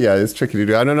it's hard. Yeah, it's tricky to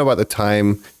do. I don't know about the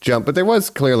time jump, but there was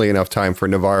clearly enough time for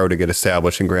Navarro to get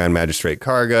established in Grand Magistrate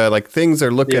Karga. Like, things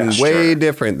are looking way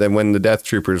different than when the Death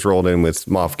Troopers rolled in with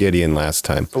Moff Gideon last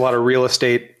time. A lot of real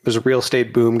estate. There's a real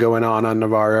estate boom going on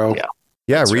Navarro.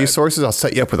 Yeah, resources. Right. I'll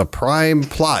set you up with a prime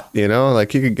plot.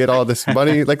 Like you could get all this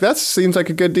money. Like that seems like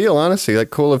a good deal, honestly. Like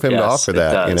cool of him to offer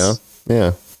that. Does.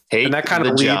 Yeah. And that kind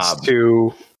of leads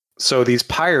to these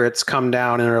pirates come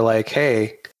down and are like,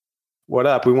 hey. What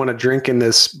up? We want to drink in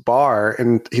this bar.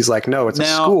 And he's like, no, it's a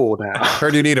school now.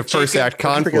 Heard you need a first act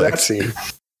conflict.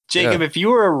 Jacob, if you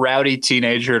were a rowdy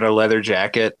teenager in a leather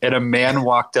jacket and a man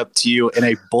walked up to you in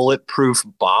a bulletproof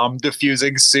bomb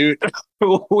diffusing suit,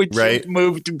 would you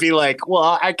move to be like,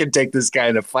 well, I can take this guy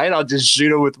in a fight. I'll just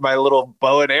shoot him with my little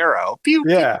bow and arrow. Pew,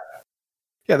 pew. Yeah,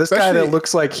 this guy that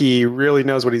looks like he really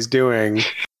knows what he's doing.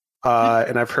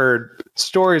 And I've heard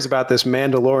stories about this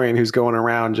Mandalorian who's going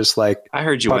around just like I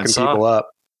heard you fucking people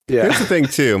up. Yeah. Here's the thing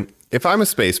too. If I'm a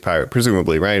space pirate,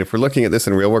 presumably, right? If we're looking at this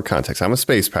in real world context, I'm a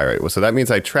space pirate. So that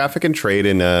means I traffic and trade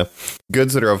in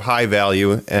goods that are of high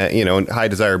value, and high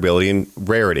desirability and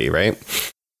rarity, right?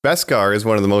 Beskar is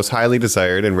one of the most highly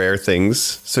desired and rare things.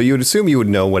 So you would assume you would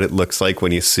know what it looks like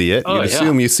when you see it. You'd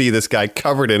assume you see this guy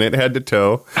covered in it head to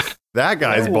toe. That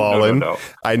guy's balling. No.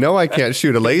 I know I can't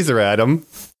shoot a laser at him.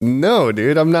 No,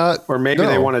 dude, I'm not. Or maybe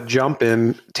they want to jump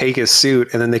in, take his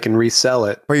suit, and then they can resell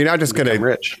it. Or you're not just going to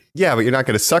rich. Yeah, but you're not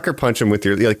going to sucker punch him with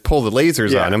your pull the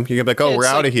lasers on him. You're going to be like, we're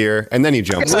out of here, and then you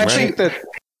jump. I think that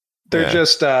they're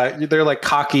just they're like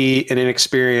cocky and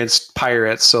inexperienced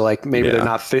pirates. So like maybe they're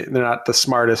not the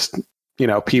smartest,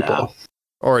 people. No.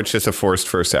 Or it's just a forced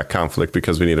first act conflict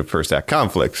because we need a first act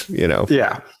conflict,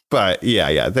 Yeah. But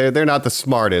they're not the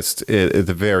smartest at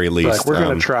the very least. Like, we're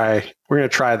gonna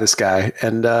try this guy,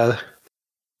 and but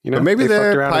maybe they fucked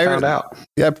they're around and found out.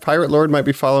 Yeah, Pirate Lord might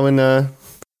be following.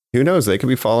 Who knows? They could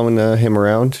be following him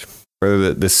around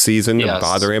for this season to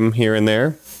bother him here and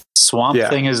there. Swamp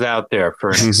Thing is out there for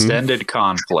an extended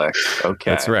conflict.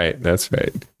 Okay, That's right.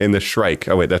 In the Shrike.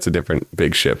 Oh wait, that's a different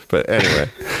big ship. But anyway,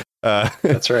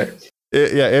 that's right.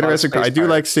 Interesting. I do pirate.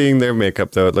 like seeing their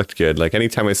makeup, though. It looked good. Like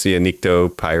anytime I see a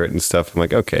Nikto pirate and stuff, I'm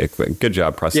like, okay, good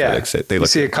job, prosthetics. Yeah, They you look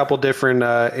see good. a couple different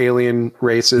alien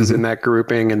races in that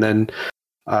grouping, and then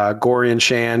Gorian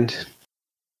Shand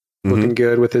looking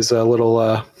good with his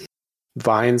little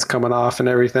vines coming off and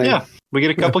everything. Yeah, we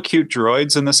get a couple cute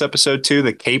droids in this episode too.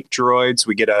 The Cape droids.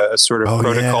 We get a sort of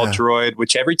protocol droid,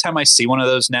 which every time I see one of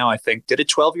those now, I think, did a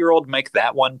 12-year-old make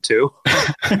that one too?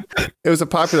 It was a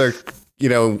popular,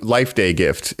 Life Day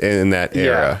gift in that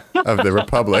era of the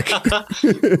Republic.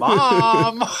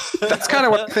 Mom, That's kind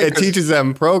of what I think. It teaches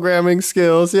them programming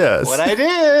skills. Yes. what I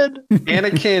did.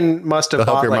 Anakin must have To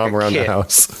help bought your like mom a around the kit,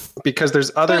 house. because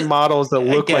there's other But, models that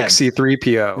look again, like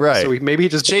C-3PO. Right. So maybe he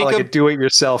just bought like a Jacob,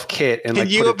 do-it-yourself kit and Can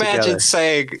like you put it imagine together.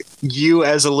 saying, you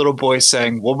as a little boy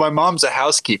saying, well, my mom's a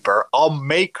housekeeper. I'll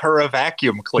make her a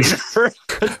vacuum cleaner.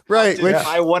 Right. Just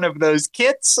buy one of those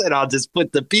kits and I'll just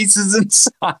put the pieces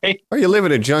inside. Or you live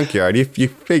in a junkyard. You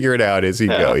figure it out as you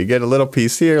go. You get a little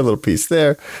piece here, a little piece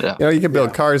there. Yeah. You can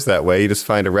build cars that way. You just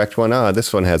find a wrecked one.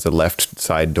 This one has a left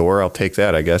side door. I'll take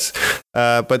that, I guess.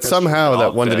 But somehow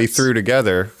that one that he threw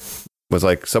together was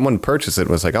like, someone purchased it and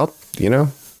was like,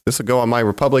 this will go on my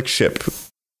Republic ship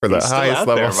for the He's still highest out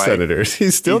level there, Mike. senators.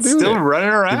 He's still doing it. running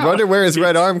around. You wonder where his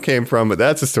red arm came from, but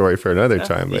that's a story for another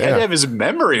time. He But had to have his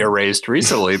memory erased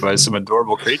recently by some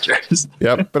adorable creatures.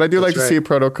 Yep, but I do like to right. see a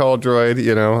protocol droid,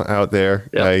 out there.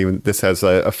 Yeah. Even this has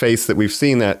a face that we've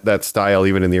seen that style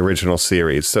even in the original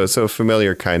series. So it's a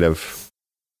familiar kind of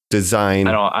design.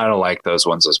 I don't like those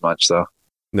ones as much though.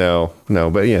 No,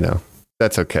 but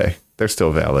that's okay. They're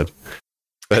still valid.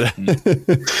 But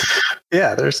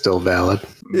Yeah, they're still valid.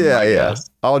 yeah. guess.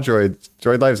 All droid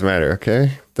lives matter.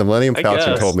 Okay, the Millennium I Falcon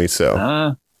guess. told me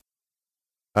so.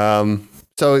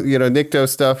 So Nikto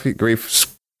stuff.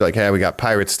 Grief's like, hey, we got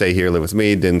pirates. Stay here, live with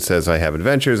me. Din says, I have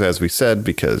adventures, as we said,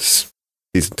 because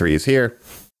season 3 is here.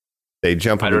 They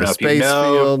jump I into don't the know if you space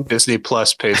know, field. Disney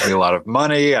Plus pays me a lot of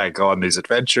money. I go on these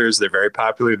adventures. They're very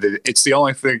popular. It's the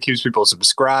only thing that keeps people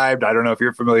subscribed. I don't know if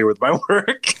you're familiar with my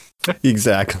work.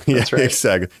 Exactly. That's Yeah, right.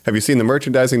 exactly. Have you seen the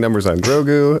merchandising numbers on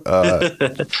Grogu?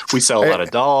 We sell a lot of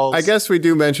dolls. I guess we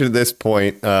do mention at this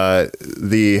point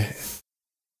the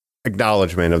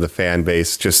acknowledgement of the fan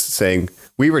base just saying,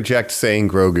 we reject saying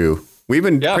Grogu. We've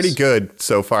been pretty good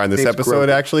so far in this It's episode,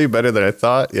 Grogu. actually, better than I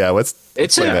thought. Yeah, let's play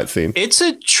that scene. It's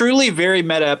a truly very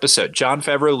meta episode. John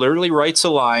Favreau literally writes a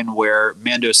line where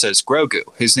Mando says Grogu.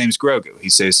 His name's Grogu. He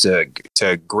says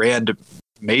to Grand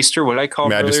Maester, what did I call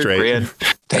him Magistrate. earlier?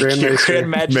 Grand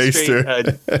Magistrate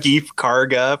Geef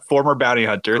Karga, former bounty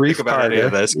hunter. Greef Think about any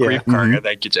of Karga. this. Yeah. Greef Karga.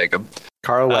 Thank you, Jacob.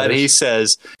 Carl And he Weathers.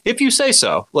 says, if you say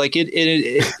so, like it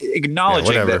acknowledging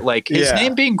whatever. that like his Yeah.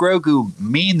 name being Grogu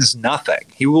means nothing.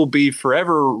 He will be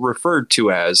forever referred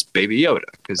to as Baby Yoda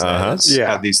because that's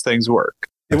Yeah. how these things work. It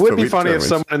That's would what be we funny if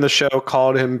determined. someone in the show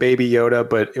called him Baby Yoda,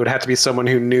 but it would have to be someone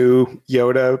who knew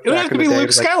Yoda. It would have to be Luke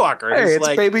Skywalker. Hey, He's it's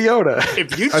like, Baby Yoda.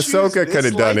 if you choose Ahsoka this could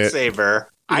have done it. lightsaber,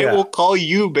 I Yeah. will call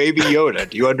you Baby Yoda.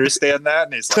 Do you understand that?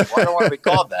 And he's like, well, I don't want to be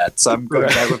called that. So I'm going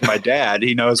back with my dad.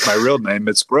 He knows my real name.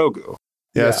 It's Grogu.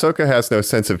 Yeah, Yeah. Ahsoka has no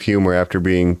sense of humor after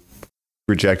being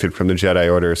rejected from the Jedi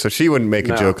Order, so she wouldn't make a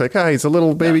No. joke like, he's a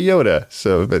little baby Yoda.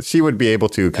 So, but she would be able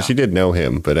to because she did know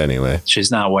him. But anyway,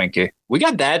 She's not winky. We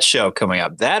got that show coming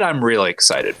up. That I'm really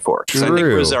excited for. Because I think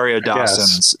True. Rosario guess.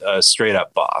 Dawson's a straight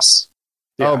up boss.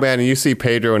 oh man, and you see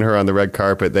Pedro and her on the red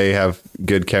carpet. They have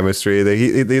good chemistry.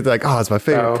 They're like, it's my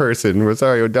favorite Oh. person,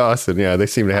 Rosario Dawson. Yeah, they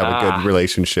seem to have a Ah. good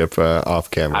relationship off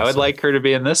camera. I would so. like her to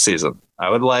be in this season. I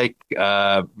would like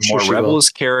more she will. Rebels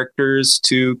characters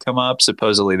to come up.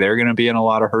 Supposedly they're going to be in a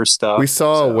lot of her stuff. We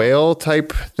saw a whale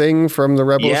type thing from the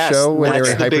Rebels yes, show when they that's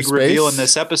were in the big hyperspace. reveal in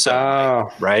this episode,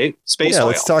 Oh. right? Space Yeah, whale.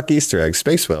 let's talk Easter eggs.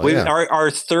 Space whale. With Yeah. our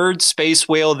third space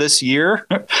whale this year.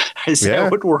 Is Yeah.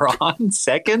 that what we're on?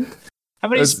 Second? How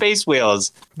many There's- space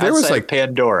whales there was outside like-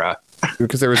 Pandora?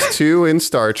 Because there was 2 in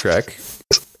Star Trek,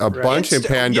 a bunch in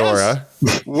It's- Pandora.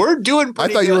 We're doing I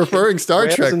pretty thought you were good. referring Star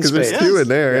Whales Trek in because there's space. 2 in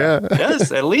there. Yeah.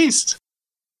 Yes, at least.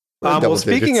 Well, Double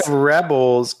speaking digits. of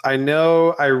Rebels, I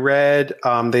know I read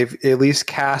they've at least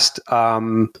cast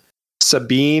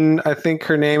Sabine, I think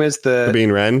her name is, the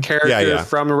Sabine Wren. character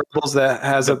from Rebels that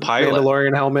has The a pilot.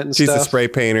 Mandalorian helmet and She's stuff. the spray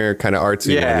painter, kind of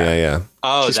artsy Yeah. one. Yeah.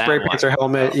 Oh, She that spray one. paints her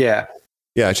helmet. Yeah.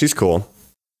 Yeah, she's cool.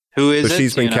 Who is So it?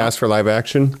 she's Do been you know? cast for live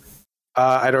action.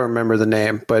 I don't remember the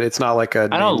name, but it's not like a.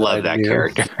 I don't name love that knew.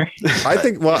 character. I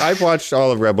think, well, I've watched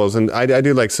all of Rebels, and I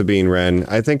do like Sabine Wren.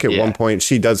 I think at Yeah. one point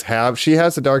she has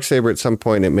the Darksaber at some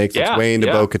point. It makes its Yeah, way into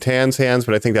yeah. Bo-Katan's hands,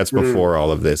 but I think that's before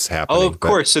all of this happening. Oh, of But-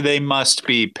 course. So they must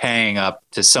be paying up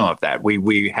to some of that.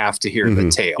 We have to hear the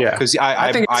tale. Yeah. Because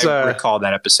I think it's, I recall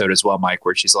that episode as well, Mike,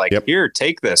 where she's like, Yep. here,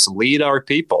 take this, lead our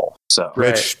people. So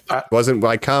Which Right. wasn't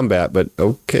by combat, but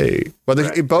okay. Well,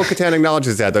 Bo-Katan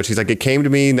acknowledges that, though. She's like, it came to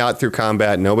me not through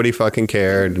combat. Nobody fucking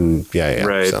cared. And yeah.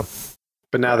 Right. So.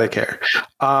 But now they care.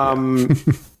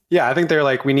 Yeah, I think they're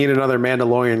like, we need another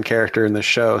Mandalorian character in the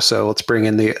show, so let's bring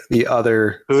in the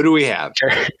other. who do we have?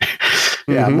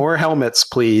 Yeah, Mhm. more helmets,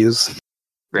 please.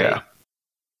 Great. Yeah.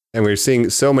 And we're seeing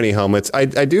so many helmets. I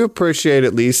do appreciate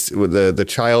at least with the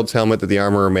child's helmet that the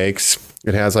armorer makes.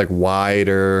 It has like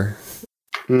wider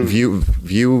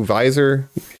view visor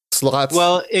slots.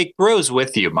 Well, it grows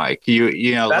with you, Mike.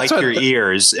 You know, That's like what your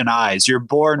ears and eyes. You're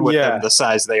born with Yeah. them the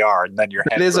size they are, and then your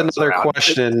head. That is grows another around.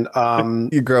 question.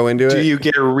 you grow into Do it. you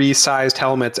get resized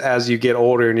helmets as you get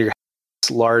older and your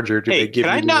head's larger? Do Hey, they give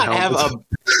can you I new not have helmets?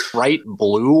 a bright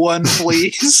blue one,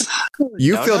 please?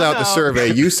 You No, filled no, out the no.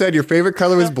 survey. You said your favorite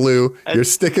color was blue. You're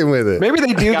sticking with it. Maybe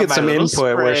they do got get my some little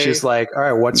input where spray. she's like, all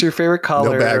right, what's your favorite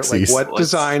color? Like, backsies. what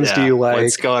designs do you like?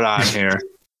 What's going on here?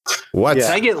 What?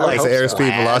 Yeah. I get I like hope the so.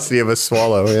 airspeed velocity of a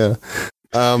swallow. Yeah.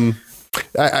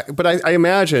 But I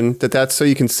imagine that's so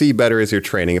you can see better as you're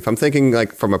training. If I'm thinking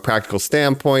like from a practical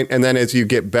standpoint, and then as you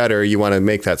get better, you want to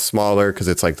make that smaller because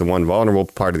it's like the one vulnerable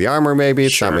part of the armor. Maybe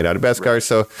it's Sure. not made out of Beskar.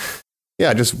 So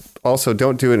yeah, just also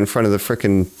don't do it in front of the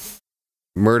frickin'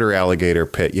 murder alligator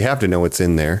pit. You have to know what's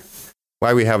in there.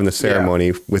 Why are we having the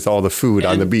ceremony with all the food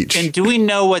on the beach? And do we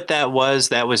know what that was?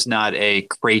 That was not a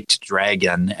great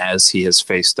dragon, as he has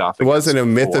faced off. It wasn't a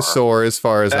against before. mythosaur, as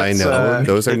far as I That's, know.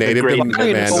 Those are the native great to I don't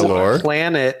even know what Mandalore.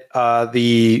 planet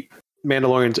the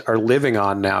Mandalorians are living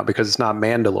on now because it's not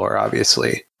Mandalore,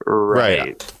 obviously.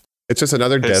 Right. It's just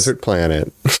another It's- desert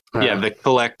planet. Yeah, the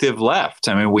collective left.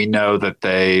 I mean, we know that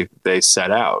they set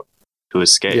out to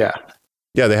escape. Yeah.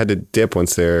 Yeah, they had to dip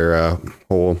once their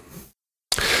whole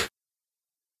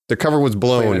their cover was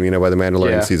blown, Planet. by the Mandalorian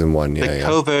Yeah. season 1. The Yeah.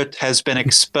 covert has been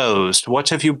exposed. What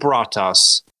have you brought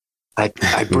us? I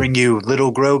bring you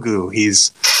little Grogu.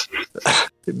 He's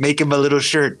make him a little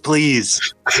shirt,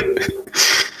 please.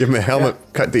 Give him a helmet,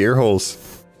 cut the ear holes.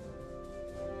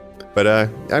 But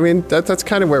I mean, that's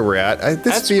kind of where we're at. This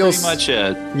That's feels pretty much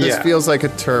it. This Yeah. feels like a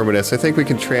terminus. I think we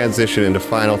can transition into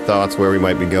final thoughts where we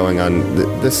might be going on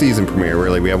the season premiere.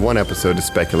 Really, we have one episode to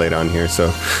speculate on here, so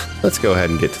let's go ahead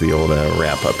and get to the old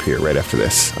wrap up here right after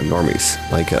this on Normies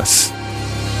Like Us.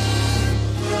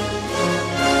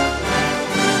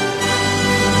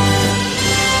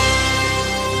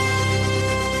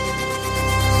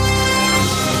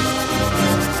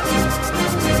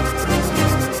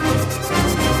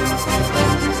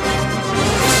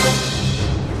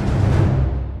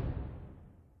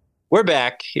 We're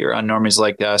back here on Normies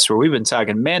Like Us, where we've been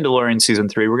talking Mandalorian season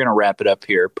 3. We're going to wrap it up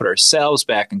here, put ourselves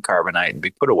back in carbonite, and be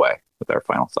put away with our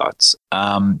final thoughts.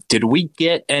 Did we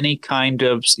get any kind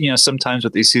of, sometimes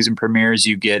with these season premieres,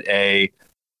 you get a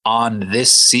on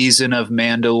this season of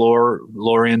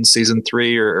Mandalorian season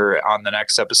 3 or on the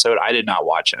next episode? I did not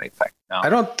watch anything. No. I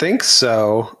don't think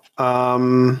so.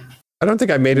 I don't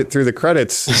think I made it through the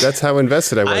credits. That's how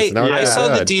invested I was. Now I I'm saw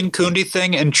the sad. Dean Kundi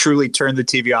thing and truly turned the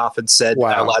TV off and said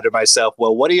Wow. out loud to myself,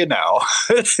 well, what do you know?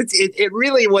 it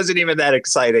really wasn't even that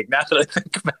exciting now that I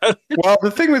think about it. Well,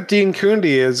 the thing with Dean Kundi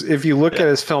is if you look at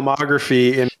his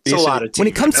filmography in It's a lot of TV. When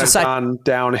it comes to has gone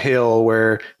downhill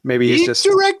where maybe he's He just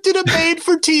directed a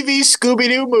made-for-TV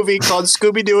Scooby-Doo movie called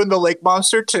Scooby-Doo and the Lake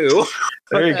Monster 2.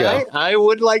 there you go. I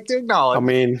would like to acknowledge. I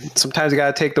mean, sometimes you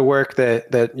got to take the work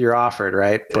that you're offered,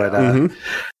 right? But Mhm.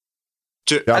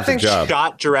 Ju- Job's I think a job.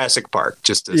 shot Jurassic Park,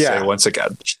 just to Yeah. say once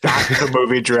again. Shot the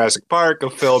movie Jurassic Park, a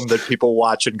film that people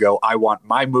watch and go, I want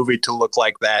my movie to look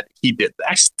like that. He did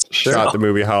that. Shot the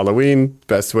movie Halloween.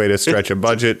 Best way to stretch a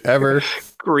budget ever.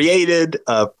 Created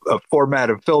a format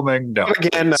of filming. No.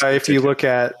 again, if you look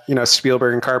at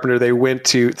Spielberg and Carpenter, they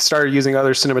started using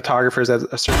other cinematographers as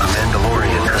a certain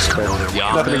Mandalorian has to know their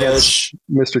way Nothing against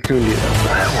Mr. Kundi. though.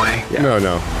 that way. Yeah.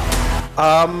 No.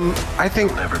 I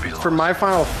think Never be lost. for my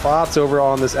final thoughts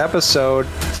overall on this episode,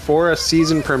 for a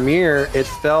season premiere, it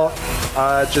felt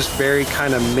just very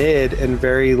kind of mid and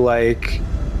very like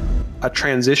a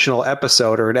transitional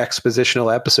episode or an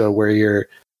expositional episode where you're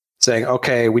saying,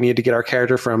 okay, we need to get our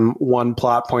character from one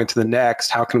plot point to the next.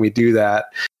 How can we do that?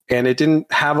 And it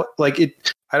didn't have like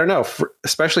it. I don't know,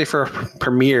 especially for a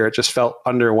premiere, it just felt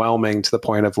underwhelming to the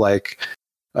point of like,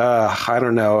 I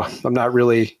don't know. I'm not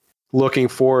really looking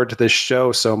forward to this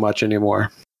show so much anymore.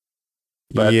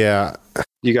 But yeah.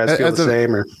 You guys feel the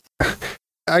same? Or?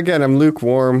 Again, I'm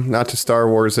lukewarm, not to Star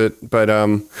Wars it, but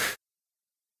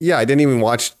yeah, I didn't even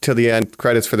watch till the end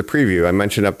credits for the preview. I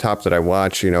mentioned up top that I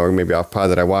watch, or maybe off pod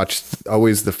that I watched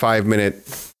always the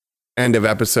 5-minute end of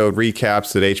episode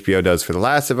recaps that HBO does for The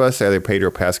Last of Us, the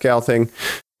Pedro Pascal thing.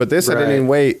 But this, I didn't even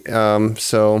wait.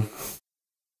 So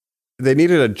they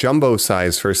needed a jumbo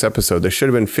size first episode. There should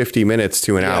have been 50 minutes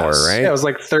to an hour, right? Yeah, it was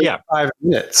like 35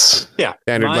 minutes. Yeah.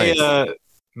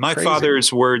 My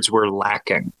father's words were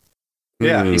lacking.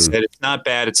 Yeah. He said, it's not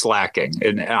bad, it's lacking.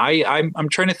 And I'm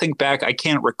trying to think back. I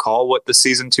can't recall what the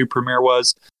season 2 premiere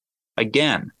was.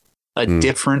 Again, a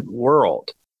different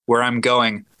world where I'm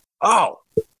going, oh,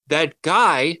 that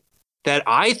guy that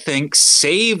I think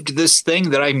saved this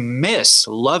thing that I miss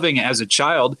loving as a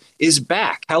child is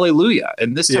back. Hallelujah.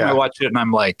 And this time I watched it and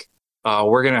I'm like,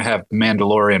 we're going to have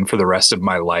Mandalorian for the rest of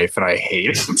my life. And I hate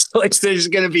it. So like, there's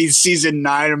going to be season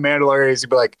 9 of Mandalorian. He's going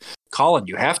to be like, Colin,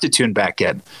 you have to tune back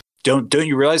in. Don't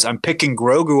you realize I'm picking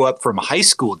Grogu up from high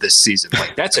school this season?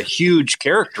 Like, that's a huge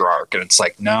character arc. And it's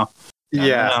like, no.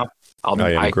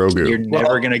 Grogu. You're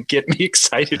never going to get me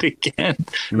excited again.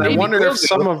 I wonder if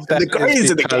some of that the Guardians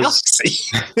of the Galaxy.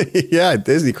 Yeah,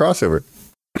 Disney crossover.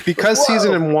 Because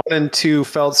season 1 and 2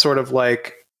 felt sort of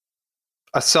like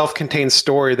a self-contained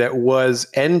story that was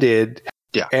ended.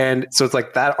 Yeah. And so it's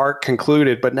like that arc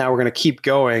concluded, but now we're going to keep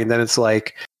going. And then it's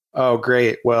like, oh,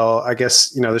 great. Well, I guess,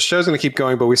 the show's going to keep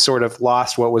going, but we sort of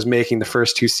lost what was making the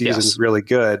first 2 seasons really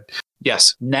good.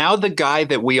 Yes. Now the guy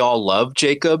that we all love,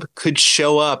 Jacob, could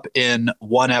show up in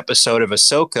one episode of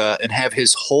Ahsoka and have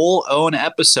his whole own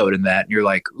episode in that. And you're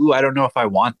like, ooh, I don't know if I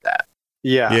want that.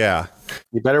 Yeah. Yeah.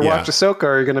 You better watch Ahsoka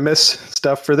or you're going to miss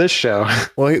stuff for this show.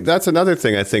 Well, that's another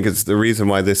thing I think is the reason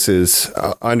why this is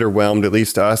underwhelmed, at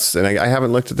least us. And I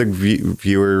haven't looked at the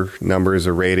viewer numbers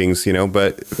or ratings,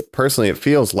 but personally it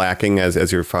feels lacking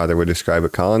as your father would describe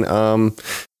it, Colin.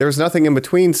 There was nothing in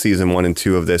between season 1 and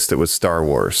 2 of this that was Star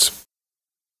Wars.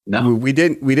 No, we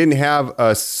didn't have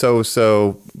a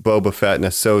so-so Boba Fett and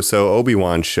a so-so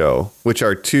Obi-Wan show, which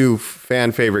are 2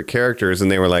 fan favorite characters,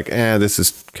 and they were like, this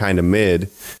is kind of mid.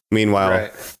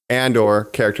 Meanwhile, Andor,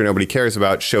 character nobody cares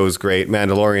about, show's great.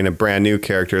 Mandalorian, a brand new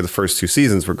character, the first 2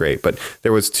 seasons were great, but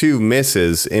there was 2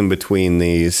 misses in between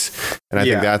these, and I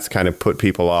think that's kind of put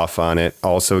people off on it.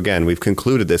 Also, again, we've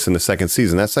concluded this in the second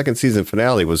season. That second season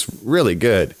finale was really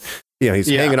good. He's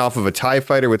hanging off of a TIE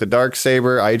fighter with a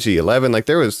Darksaber, IG-11. Like,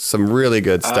 there was some really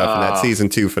good stuff in that season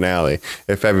 2 finale,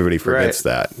 if everybody forgets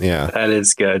that. Yeah. That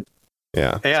is good.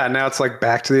 Yeah. Yeah, now it's like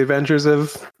back to the adventures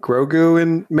of Grogu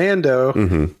and Mando.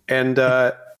 Mm-hmm. And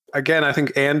again, I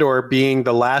think Andor being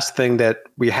the last thing that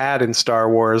we had in Star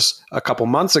Wars a couple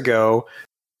months ago,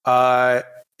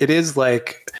 it is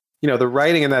like, the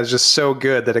writing in that is just so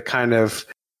good that it kind of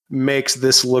makes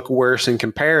this look worse in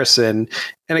comparison.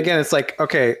 And again, it's like,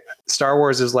 okay, Star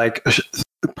Wars is like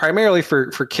primarily for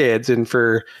kids and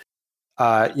for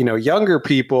younger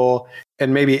people,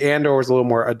 and maybe Andor was a little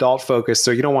more adult focused.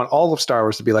 So you don't want all of Star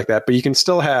Wars to be like that, but you can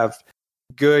still have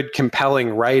good,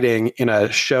 compelling writing in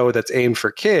a show that's aimed for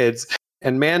kids.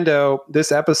 And Mando,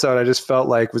 this episode, I just felt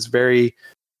like was very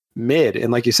mid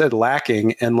and, like you said,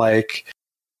 lacking, and like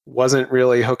wasn't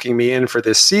really hooking me in for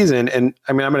this season. And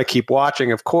I mean, I'm going to keep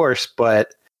watching, of course,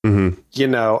 but I'm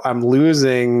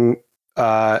losing.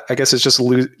 I guess it's just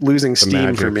losing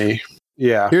steam for me.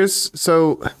 Yeah.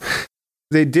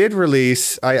 They did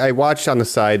release. I watched on the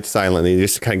side silently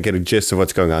just to kind of get a gist of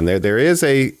what's going on there. There is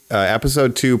a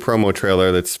episode 2 promo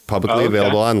trailer that's publicly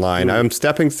available online. Mm-hmm. I'm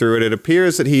stepping through it. It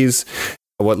appears that he's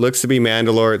what looks to be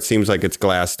Mandalore. It seems like it's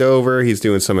glassed over. He's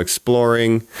doing some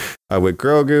exploring with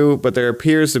Grogu, but there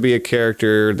appears to be a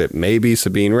character that may be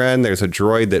Sabine Wren. There's a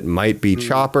droid that might be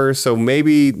Chopper. So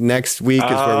maybe next week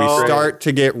is where we start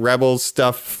to get Rebels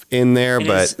stuff in there.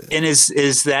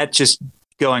 Is that just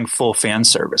going full fan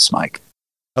service, Mike?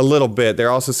 A little bit. There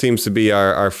also seems to be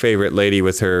our favorite lady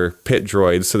with her pit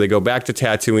droids. So they go back to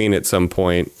Tatooine at some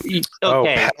point.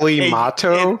 Okay. Peli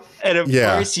Motto. And of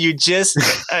course, you just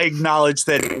acknowledged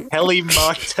that Peli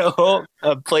Motto,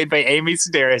 played by Amy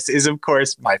Sedaris, is, of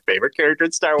course, my favorite character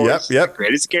in Star Wars. Yep. The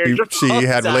greatest character. She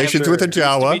had relations with a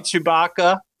Jawa.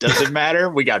 Chewbacca. Doesn't matter.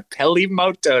 We got Peli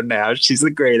Motto now. She's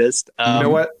the greatest. You know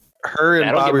what? Her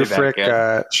and Bobby Frick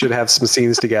should have some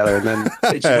scenes together, and then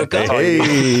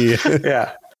hey.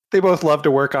 yeah. they both love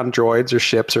to work on droids or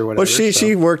ships or whatever. Well,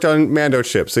 she worked on Mando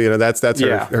ships, so that's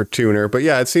Yeah. her tuner. But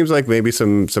yeah, it seems like maybe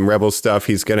some Rebel stuff.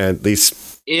 He's gonna at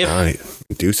least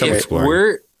do some If exploring.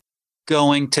 we're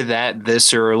going to that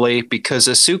this early, because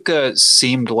Ahsoka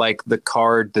seemed like the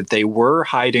card that they were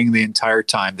hiding the entire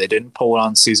time. They didn't pull it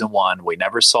on season 1. We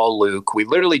never saw Luke. We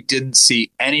literally didn't see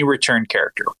any return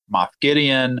character. Moff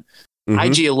Gideon,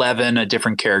 IG-11, a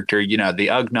different character, the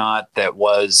Ugnaught that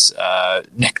was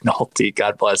Nick Nolte,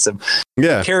 God bless him.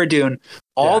 Yeah. Cara Dune,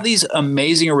 all these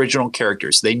amazing original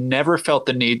characters. They never felt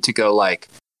the need to go like,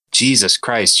 Jesus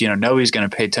Christ, nobody's going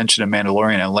to pay attention to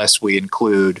Mandalorian unless we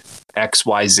include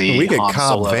XYZ. We get Han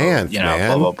Cobb Solo, Vanth, man.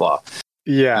 blah, blah, blah.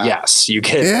 Yeah. Yes, you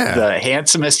get the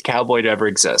handsomest cowboy to ever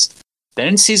exist. Then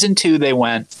in season 2, they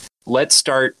went, let's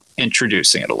start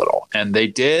introducing it a little. And they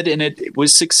did, and it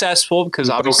was successful because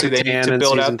obviously they need to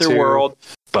build out their world.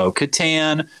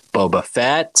 Bo-Katan, Boba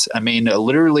Fett. I mean,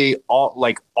 literally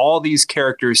all these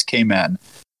characters came in.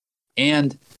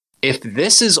 And if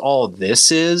this is all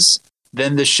this is,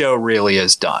 then the show really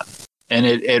is done. And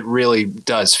it really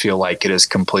does feel like it has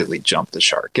completely jumped the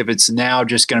shark. If it's now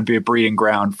just going to be a breeding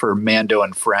ground for Mando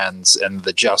and Friends and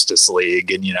the Justice League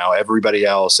and, everybody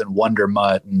else and Wonder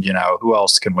Mutt and, who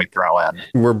else can we throw in?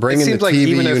 We're bringing the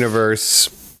TV universe,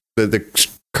 the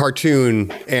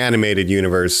cartoon animated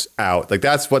universe out. Like,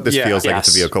 that's what this feels like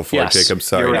it's a vehicle for, Jacob.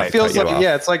 Sorry. Right. It feels like,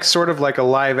 it's like sort of like a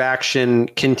live action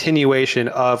continuation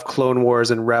of Clone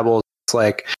Wars and Rebels. It's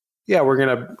like, we're going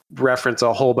to reference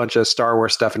a whole bunch of Star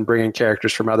Wars stuff and bring in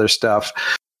characters from other stuff.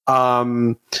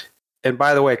 And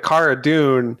by the way, Cara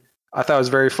Dune, I thought it was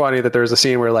very funny that there was a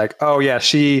scene where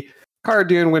Cara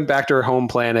Dune went back to her home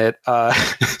planet.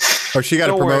 Or she got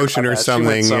a promotion or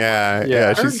something.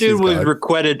 Yeah. Her dude was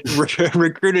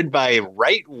recruited by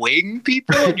right-wing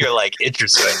people, and you're like,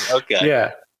 interesting. Okay.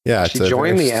 Yeah. She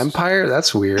joined the Empire?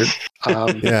 That's weird.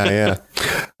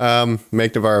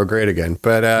 Make Navarro great again.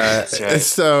 But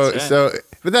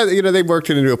but that they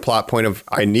worked it into a plot point of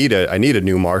I need a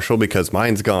new Marshal because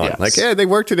mine's gone. Yes. They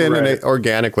worked it in an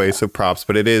organic way, so props.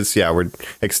 But it is we're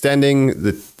extending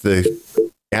the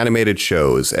animated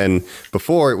shows, and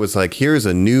before it was like here's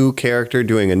a new character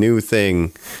doing a new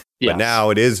thing, but now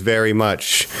it is very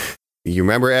much. You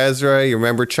remember Ezra, you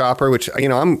remember Chopper, which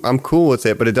I'm cool with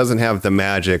it, but it doesn't have the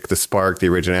magic, the spark, the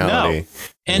originality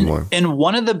anymore. And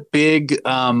one of the big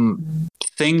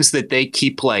things that they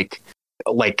keep like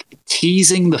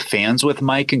teasing the fans with,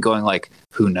 Mike, and going like,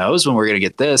 who knows when we're going to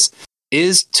get this,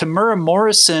 is Tamura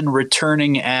Morrison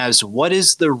returning as what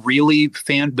is the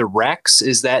Rex?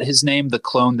 Is that his name? The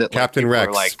clone that Captain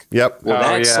Rex. Yep. Well,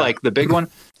 that's like the big one.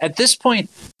 At this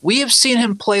point, we have seen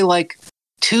him play like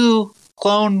 2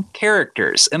 clone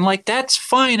characters, and that's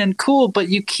fine and cool, but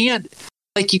you can't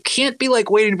be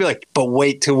waiting to be like, but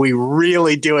wait till we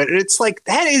really do it. And it's like,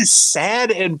 that is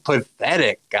sad and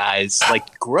pathetic, guys.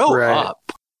 Grow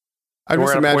up.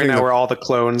 We're at a point now where all the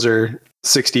clones are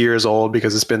 60 years old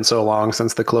because it's been so long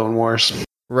since the Clone Wars.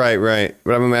 Right.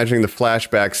 But I'm imagining the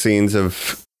flashback scenes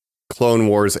of Clone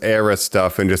Wars era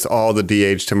stuff and just all the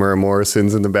DH Tamura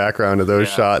Morrisons in the background of those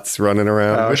shots running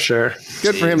around. Oh, sure.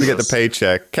 Good for him to get the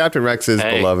paycheck. Captain Rex is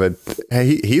beloved.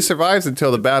 He survives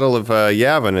until the Battle of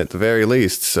Yavin at the very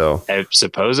least. So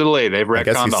supposedly they've retconned. I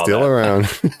guess he's still around.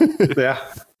 Yeah.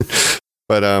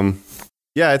 But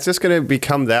it's just going to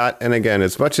become that. And again,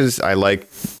 as much as I like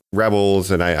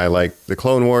Rebels and I like the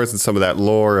Clone Wars and some of that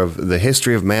lore of the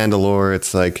history of Mandalore,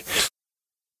 it's like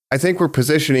I think we're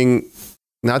positioning.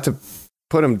 Not to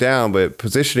put them down, but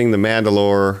positioning the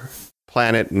Mandalore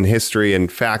planet and history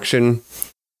and faction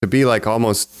to be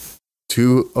almost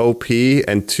too OP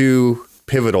and too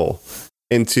pivotal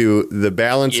into the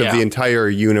balance of the entire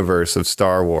universe of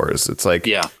Star Wars. It's like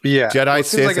Jedi,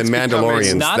 Sith, and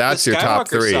Mandalorians. That's your top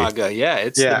 3. Saga. Yeah,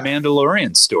 it's the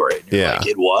Mandalorian story.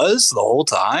 It was the whole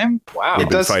time. Wow. It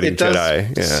does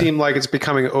Jedi. Seem like it's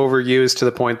becoming overused to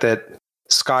the point that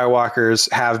Skywalkers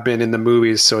have been in the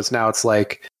movies, so it's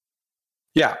like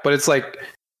but it's like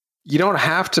you don't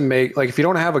have to make if you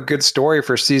don't have a good story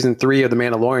for season 3 of The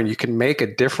Mandalorian, you can make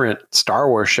a different Star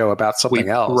Wars show about something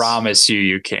else. Promise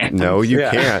you can't. No, you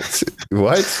can't.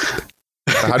 What?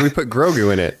 How do we put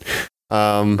Grogu in it?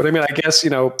 But I mean, I guess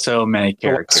so many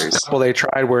characters. Well, they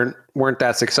tried weren't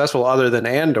that successful, other than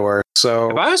Andor.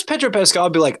 So if I was Pedro Pascal,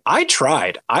 I'd be like, I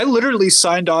tried. I literally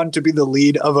signed on to be the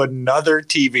lead of another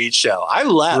TV show. I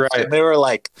left, and they were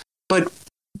like, "But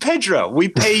Pedro, we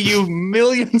pay you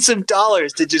millions of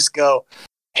dollars to just go.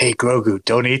 Hey, Grogu,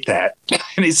 don't eat that."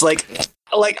 And he's like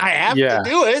I have to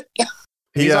do it.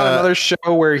 He's on another show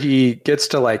where he gets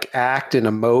to act and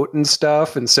emote and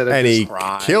stuff instead of and he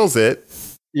kills it.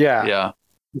 Yeah.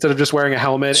 Instead of just wearing a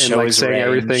helmet and like saying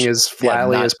everything as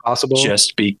flatly as possible.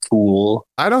 Just be cool.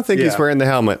 I don't think he's wearing the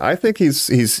helmet. I think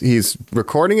he's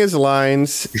recording his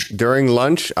lines during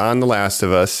lunch on The Last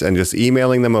of Us and just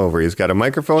emailing them over. He's got a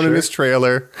microphone in his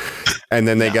trailer, and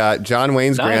then they got John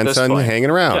Wayne's grandson hanging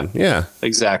around. Yeah,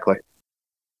 exactly.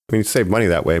 I mean, you save money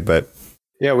that way, but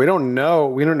yeah, we don't know.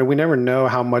 We never know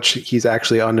how much he's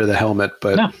actually under the helmet,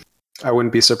 but I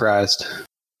wouldn't be surprised.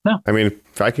 No, I mean,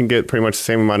 if I can get pretty much the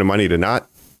same amount of money to not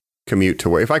commute to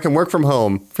work, if I can work from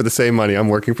home for the same money, I'm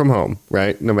working from home,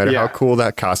 right? No matter how cool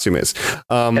that costume is.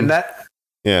 And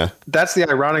that's the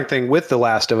ironic thing with The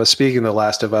Last of Us. Speaking of The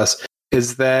Last of Us,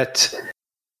 is that,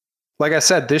 like I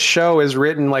said, this show is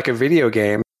written like a video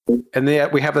game, and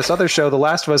yet we have this other show, The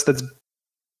Last of Us, that's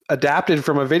adapted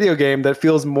from a video game that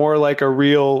feels more like a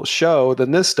real show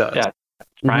than this does. Yeah.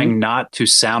 Trying not to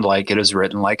sound like it is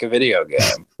written like a video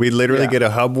game. We literally get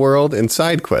a hub world and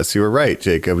side quests. You were right,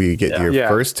 Jacob. You get your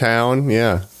first town.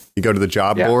 Yeah. You go to the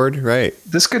job board. Right.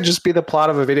 This could just be the plot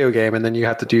of a video game, and then you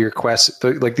have to do your quests.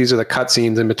 Like, these are the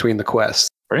cutscenes in between the quests.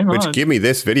 Pretty much. Which, give me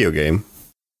this video game.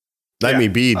 Let me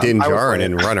be Din Djarin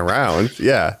and run around.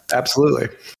 Yeah. Absolutely.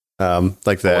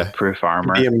 Like the bulletproof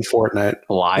armor. Be in Fortnite.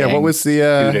 Flying, what was the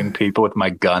shooting people with my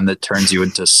gun that turns you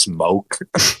into smoke?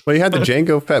 Well, you had the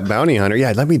Jango Fett bounty hunter.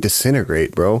 Yeah, let me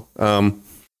disintegrate, bro.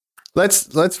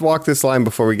 Let's walk this line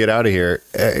before we get out of here.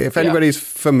 If anybody's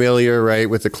familiar, right,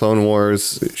 with the Clone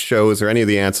Wars shows or any of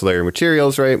the ancillary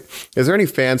materials, right? Is there any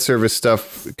fan service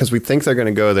stuff? Because we think they're going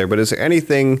to go there, but is there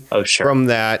anything from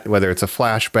that, whether it's a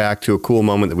flashback to a cool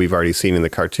moment that we've already seen in the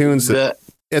cartoons?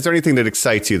 Is there anything that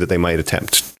excites you that they might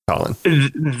attempt, Colin?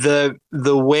 The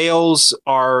whales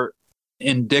are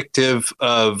indicative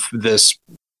of this,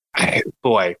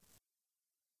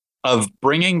 of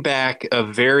bringing back a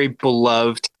very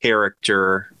beloved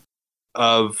character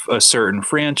of a certain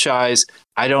franchise.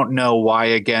 I don't know why,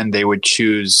 again, they would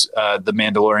choose The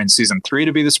Mandalorian Season 3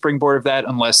 to be the springboard of that,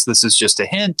 unless this is just a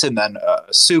hint, and then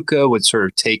Ahsoka would sort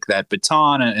of take that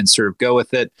baton and sort of go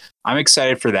with it. I'm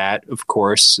excited for that, of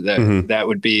course. That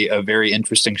would be a very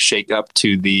interesting shakeup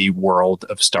to the world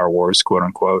of Star Wars, quote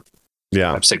unquote.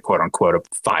 Yeah. I've said quote unquote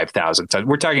 5,000 times.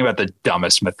 We're talking about the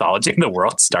dumbest mythology in the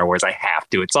world, Star Wars. I have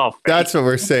to. It's all fake. That's what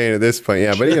we're saying at this point.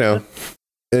 Yeah, but you know,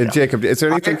 Jacob, is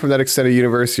there anything from that extended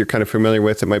universe you're kind of familiar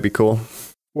with that might be cool?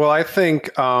 Well, I think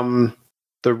if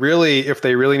they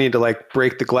really need to like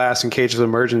break the glass in case of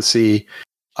emergency,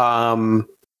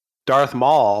 Darth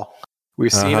Maul.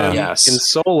 We've seen him in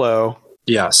Solo.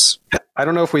 Yes. I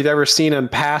don't know if we've ever seen him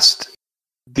past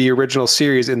the original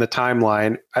series in the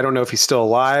timeline. I don't know if he's still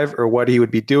alive or what he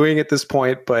would be doing at this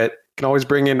point, but you can always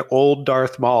bring in old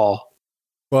Darth Maul.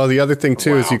 Well, the other thing,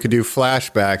 too, is you could do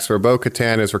flashbacks where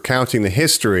Bo-Katan is recounting the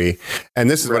history. And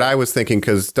this is what I was thinking,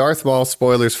 because Darth Maul,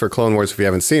 spoilers for Clone Wars if you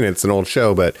haven't seen it, it's an old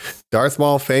show, but Darth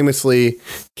Maul famously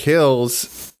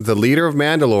kills the leader of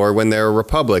Mandalore when they're a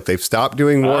republic. They've stopped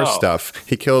doing war stuff.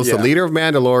 He kills the leader of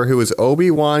Mandalore, who is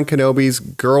Obi-Wan Kenobi's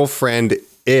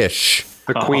girlfriend-ish.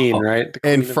 The queen, right? The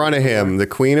queen in front of him, the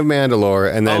queen of Mandalore.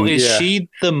 And then, is she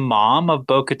the mom of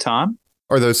Bo-Katan?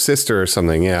 Or the sister or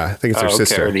something. Yeah, I think it's her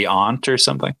sister. Or the aunt or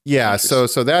something. Yeah, so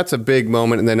that's a big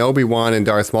moment. And then Obi-Wan and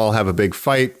Darth Maul have a big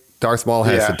fight. Darth Maul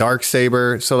has the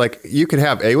Darksaber. So, like, you could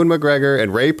have Ewan McGregor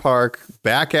and Ray Park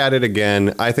back at it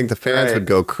again. I think the fans would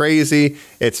go crazy.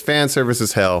 It's fan service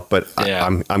as hell, but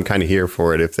I'm kind of here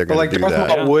for it if they're going to do that.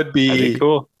 Darth Maul would be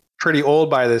pretty old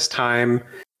by this time.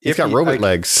 He's got robot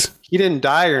legs. He didn't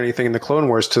die or anything in the Clone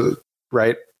Wars, to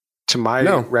my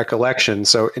recollection.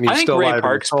 So, and he's still alive. Ray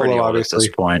Park's pretty old at this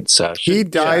point. So he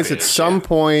dies at some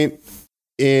point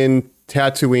in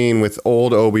Tatooine with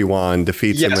old Obi-Wan,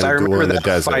 defeats him in a duel in the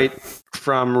desert. Fight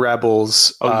from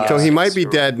Rebels. So he might be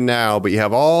dead now, but you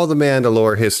have all the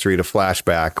Mandalore history to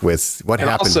flashback with what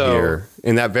happened here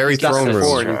in that very throne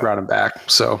room. You brought him back,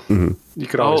 so you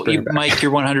could always bring him back. Mike,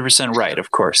 you're 100% right,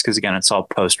 of course, because again, it's all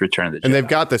post Return of the Jedi. And they've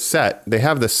got the set. They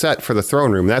have the set for the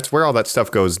throne room. That's where all that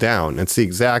stuff goes down. It's the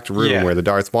exact room where the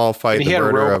Darth Maul fight. And he had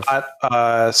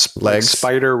legs,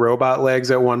 spider robot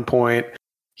legs at one point.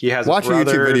 He has a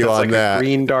YouTube video on that.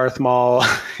 Green Darth Maul.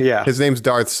 His name's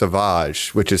Darth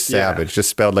Savage, which is savage, just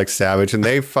spelled like savage. And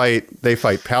they fight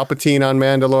Palpatine on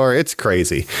Mandalore. It's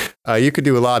crazy. You could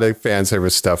do a lot of fan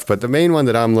service stuff, but the main one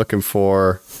that I'm looking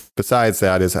for besides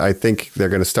that is I think they're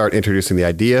going to start introducing the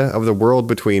idea of the world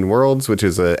between worlds, which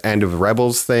is an end of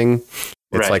Rebels thing.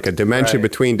 It's like a dimension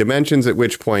between dimensions, at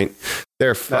which point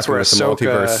they're fucking with the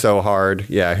multiverse so hard.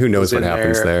 Yeah, who knows what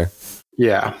happens there.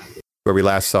 Yeah. Where we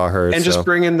last saw her. And just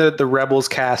bring in the Rebels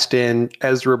cast in.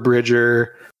 Ezra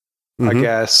Bridger, I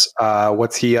guess.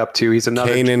 What's he up to? He's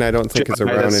another... Kanan, I don't think is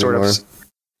around anymore.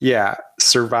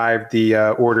 survived the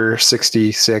Order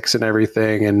 66 and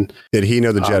everything. And Did he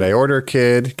know the Jedi Order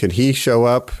kid? Could he show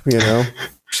up? You know,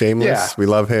 shameless. Yeah. We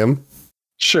love him.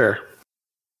 sure.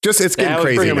 Just it's That getting would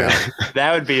crazy bring him now.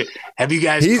 That would be. Have you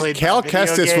guys played Cal the video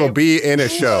Kestis game? will be in a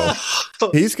show.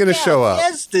 He's going to show up.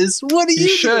 Kestis, what are He you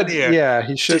should. doing here? Yeah,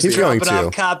 he should. Just He's going dropping to.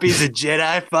 off copies of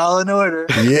Jedi Fallen Order.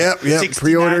 Yep.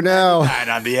 Pre-order now.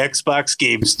 $69.99 on the Xbox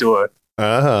Game Store.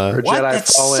 Uh-huh. Or What? Jedi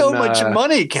That's Fallen, so much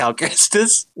money, Cal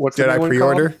Kestis. What's the new Jedi one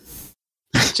pre-order?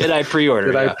 called? Jedi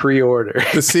pre-order. Jedi yeah. pre-order.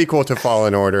 The sequel to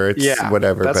Fallen Order. It's Yeah,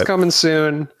 whatever. That's but coming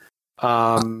soon.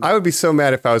 I would be so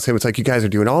mad if I was him. It's like, you guys are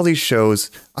doing all these shows.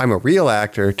 I'm a real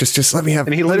actor. Just let me have.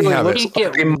 And he let me literally have looks it. You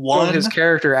get like they modeled one- his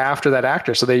character after that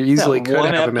actor, so they easily could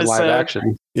one have him in live episode.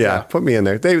 action. Yeah, put me in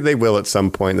there. They will at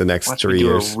some point in the next Watch 3 me do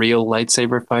years. a real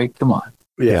lightsaber fight. Come on.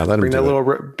 Yeah, let him bring do that it. little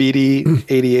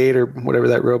BD-88 or whatever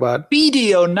that robot.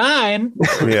 BD09.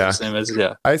 Yeah. His name is,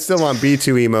 yeah. I still want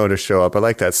B2 Emo to show up. I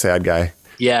like that sad guy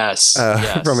Yes.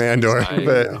 yes. from Andor.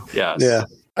 But Yes. Yeah.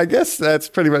 I guess that's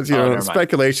pretty much Oh, never mind.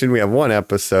 speculation. We have one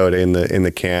episode in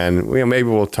the can. Maybe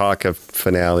we'll talk a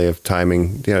finale of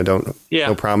timing. Yeah.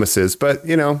 No promises, but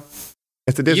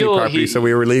it's a Disney property, so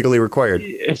we were legally required.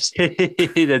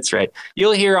 That's right.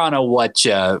 You'll hear on a watch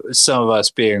some of us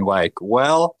being like,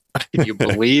 well, can you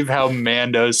believe how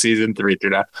Mando season 3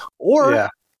 turned out? Or Yeah.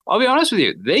 I'll be honest with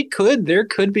you, there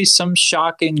could be some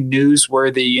shocking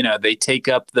newsworthy, they take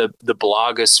up the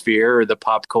blogosphere or the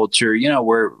pop culture,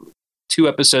 where 2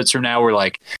 episodes from now we're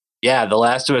like, yeah, The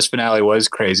Last of Us finale was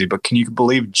crazy, but can you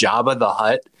believe Jabba the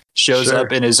Hutt shows Sure.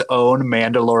 up in his own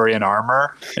Mandalorian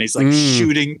armor and he's like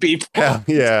shooting people? Hell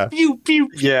yeah. Pew, pew.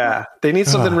 Yeah. They need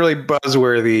something really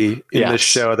buzzworthy in Yes. this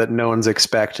show that no one's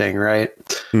expecting, right?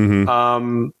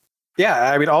 Mm-hmm.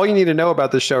 Yeah, I mean, all you need to know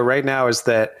about the show right now is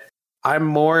that I'm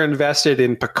more invested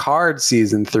in Picard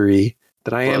season 3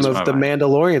 than I am Blows of my the mind.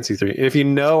 Mandalorian season 3. If you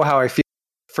know how I feel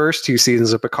the first 2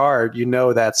 seasons of Picard, you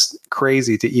know that's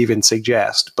crazy to even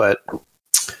suggest, but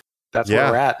that's Yeah.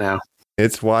 where we're at now.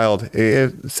 It's wild.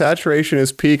 Saturation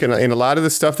is peak, and a lot of the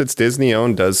stuff that's Disney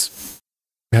owned has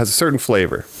a certain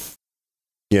flavor.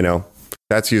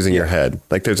 That's using your head.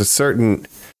 Like there's a certain,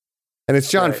 and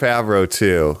it's Jon Right. Favreau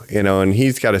too. And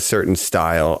he's got a certain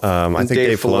style. I think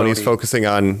Dave Filoni's Filoni. focusing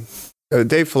on.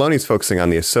 Dave Filoni's focusing on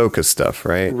the Ahsoka stuff,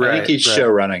 right? I think he's show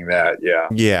running that. Yeah.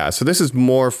 Yeah. So this is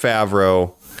more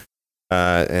Favreau.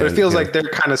 But it feels like their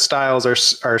kind of styles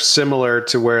are similar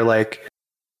to where like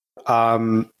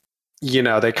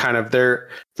they kind of they're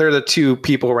the 2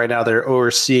 people right now that are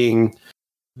overseeing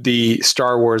the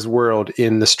Star Wars world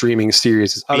in the streaming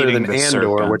series, other Beating than the Andor,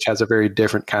 serpent. which has a very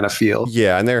different kind of feel.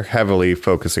 Yeah, and they're heavily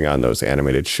focusing on those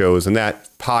animated shows and that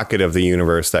pocket of the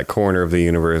universe, that corner of the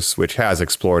universe, which has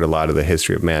explored a lot of the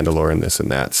history of Mandalore and this and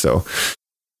that. So,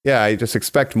 yeah, I just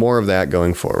expect more of that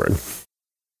going forward.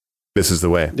 This is the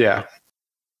way. Yeah,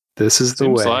 this is the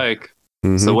Seems way. like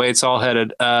it's the Mhm. way it's all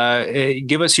headed.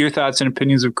 Give us your thoughts and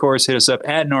opinions, of course. Hit us up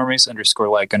at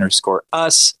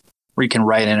normies_like_us, where you can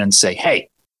write in and say, hey,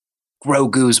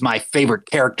 Grogu's my favorite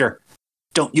character.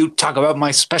 Don't you talk about my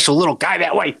special little guy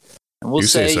that way. And we'll You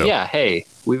say say, so. yeah, hey,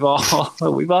 we've all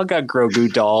got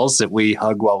Grogu dolls that we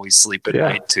hug while we sleep at Yeah.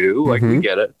 night too. Like we Mhm.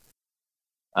 get it.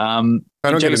 I don't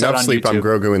check get us out enough on sleep. I'm YouTube.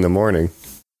 Grogu in the morning.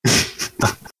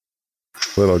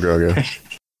 Little Grogu.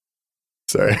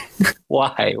 Sorry.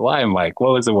 Why, Mike?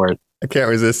 What was the word? I can't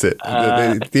resist it.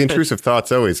 The intrusive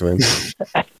thoughts always win.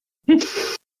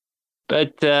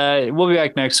 But we'll be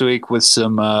back next week with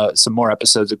some more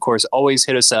episodes. Of course, always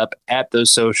hit us up at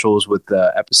those socials with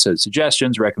episode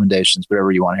suggestions, recommendations,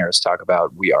 whatever you want to hear us talk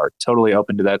about. We are totally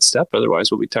open to that stuff.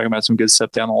 Otherwise, we'll be talking about some good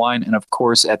stuff down the line. And of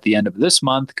course, at the end of this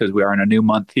month, because we are in a new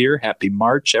month here, happy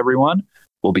March, everyone.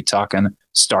 We'll be talking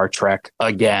Star Trek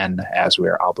again, as we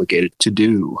are obligated to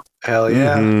do. Hell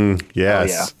yeah. Mhm. Yes.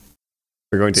 yeah.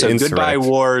 We're going to So insurrect. goodbye,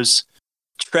 Wars.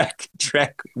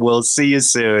 Trek. We'll see you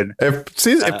soon. If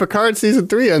Picard season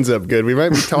 3 ends up good, we might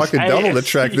be talking double the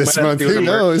Trek this might have month. to do Who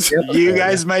the work. knows? You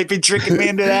guys might be tricking me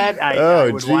into that. I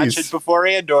Oh, would watch geez. it before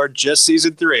Andor, just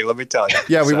season 3. Let me tell you.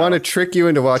 Yeah, we So, want to trick you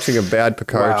into watching a bad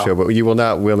Picard Wow. show, but you will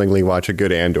not willingly watch a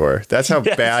good Andor. That's how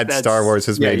Yes, bad that's- Star Wars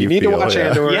has Yeah, made you you need feel. to watch yeah.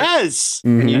 Andor. Yes,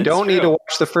 Mhm. You That's don't need true. to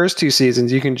watch the first 2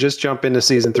 seasons. You can just jump into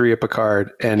season 3 of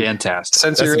Picard. And Fantastic.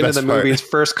 since That's you're the into the best part. movies,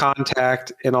 First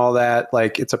Contact and all that,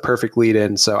 like it's a perfect lead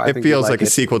in. So I It think feels you'll like a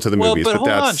it. sequel to the Well, movies, but hold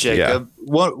that's on, Jacob.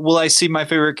 What, will I see my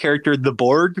favorite character, the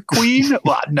Borg Queen?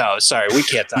 Well, no, sorry, we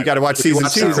can't talk. You got to watch season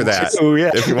 2 for that. Oh yeah.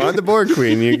 If you want the Borg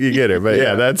Queen, you get her. But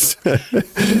yeah, that's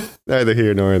neither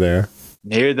here nor there.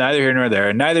 Neither here nor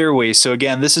there. Neither are we. So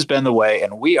again, this has been The Way,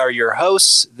 and we are your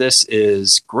hosts. This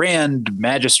is Grand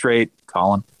Magistrate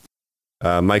Colin.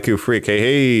 Maiku Freak,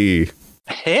 hey.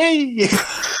 Hey.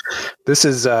 This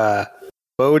is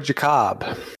Bo Jacob,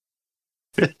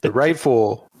 the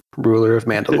rightful ruler of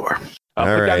Mandalore. I'll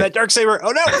All put down right. that Darksaber.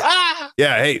 Oh no! Ah!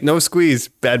 Yeah, hey, no squeeze.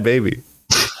 Bad baby.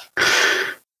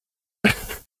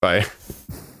 Bye.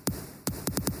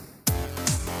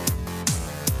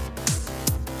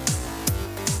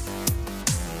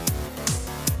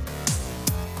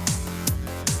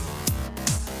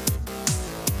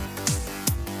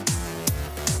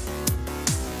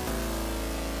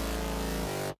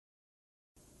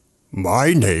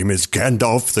 My name is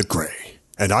Gandalf the Grey,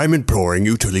 and I'm imploring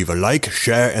you to leave a like,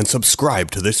 share, and subscribe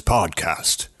to this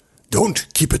podcast. Don't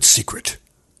keep it secret.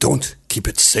 Don't keep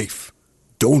it safe.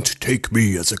 Don't take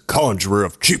me as a conjurer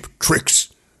of cheap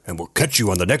tricks, and we'll catch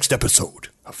you on the next episode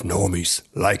of Normies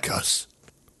Like Us.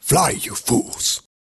 Fly, you fools.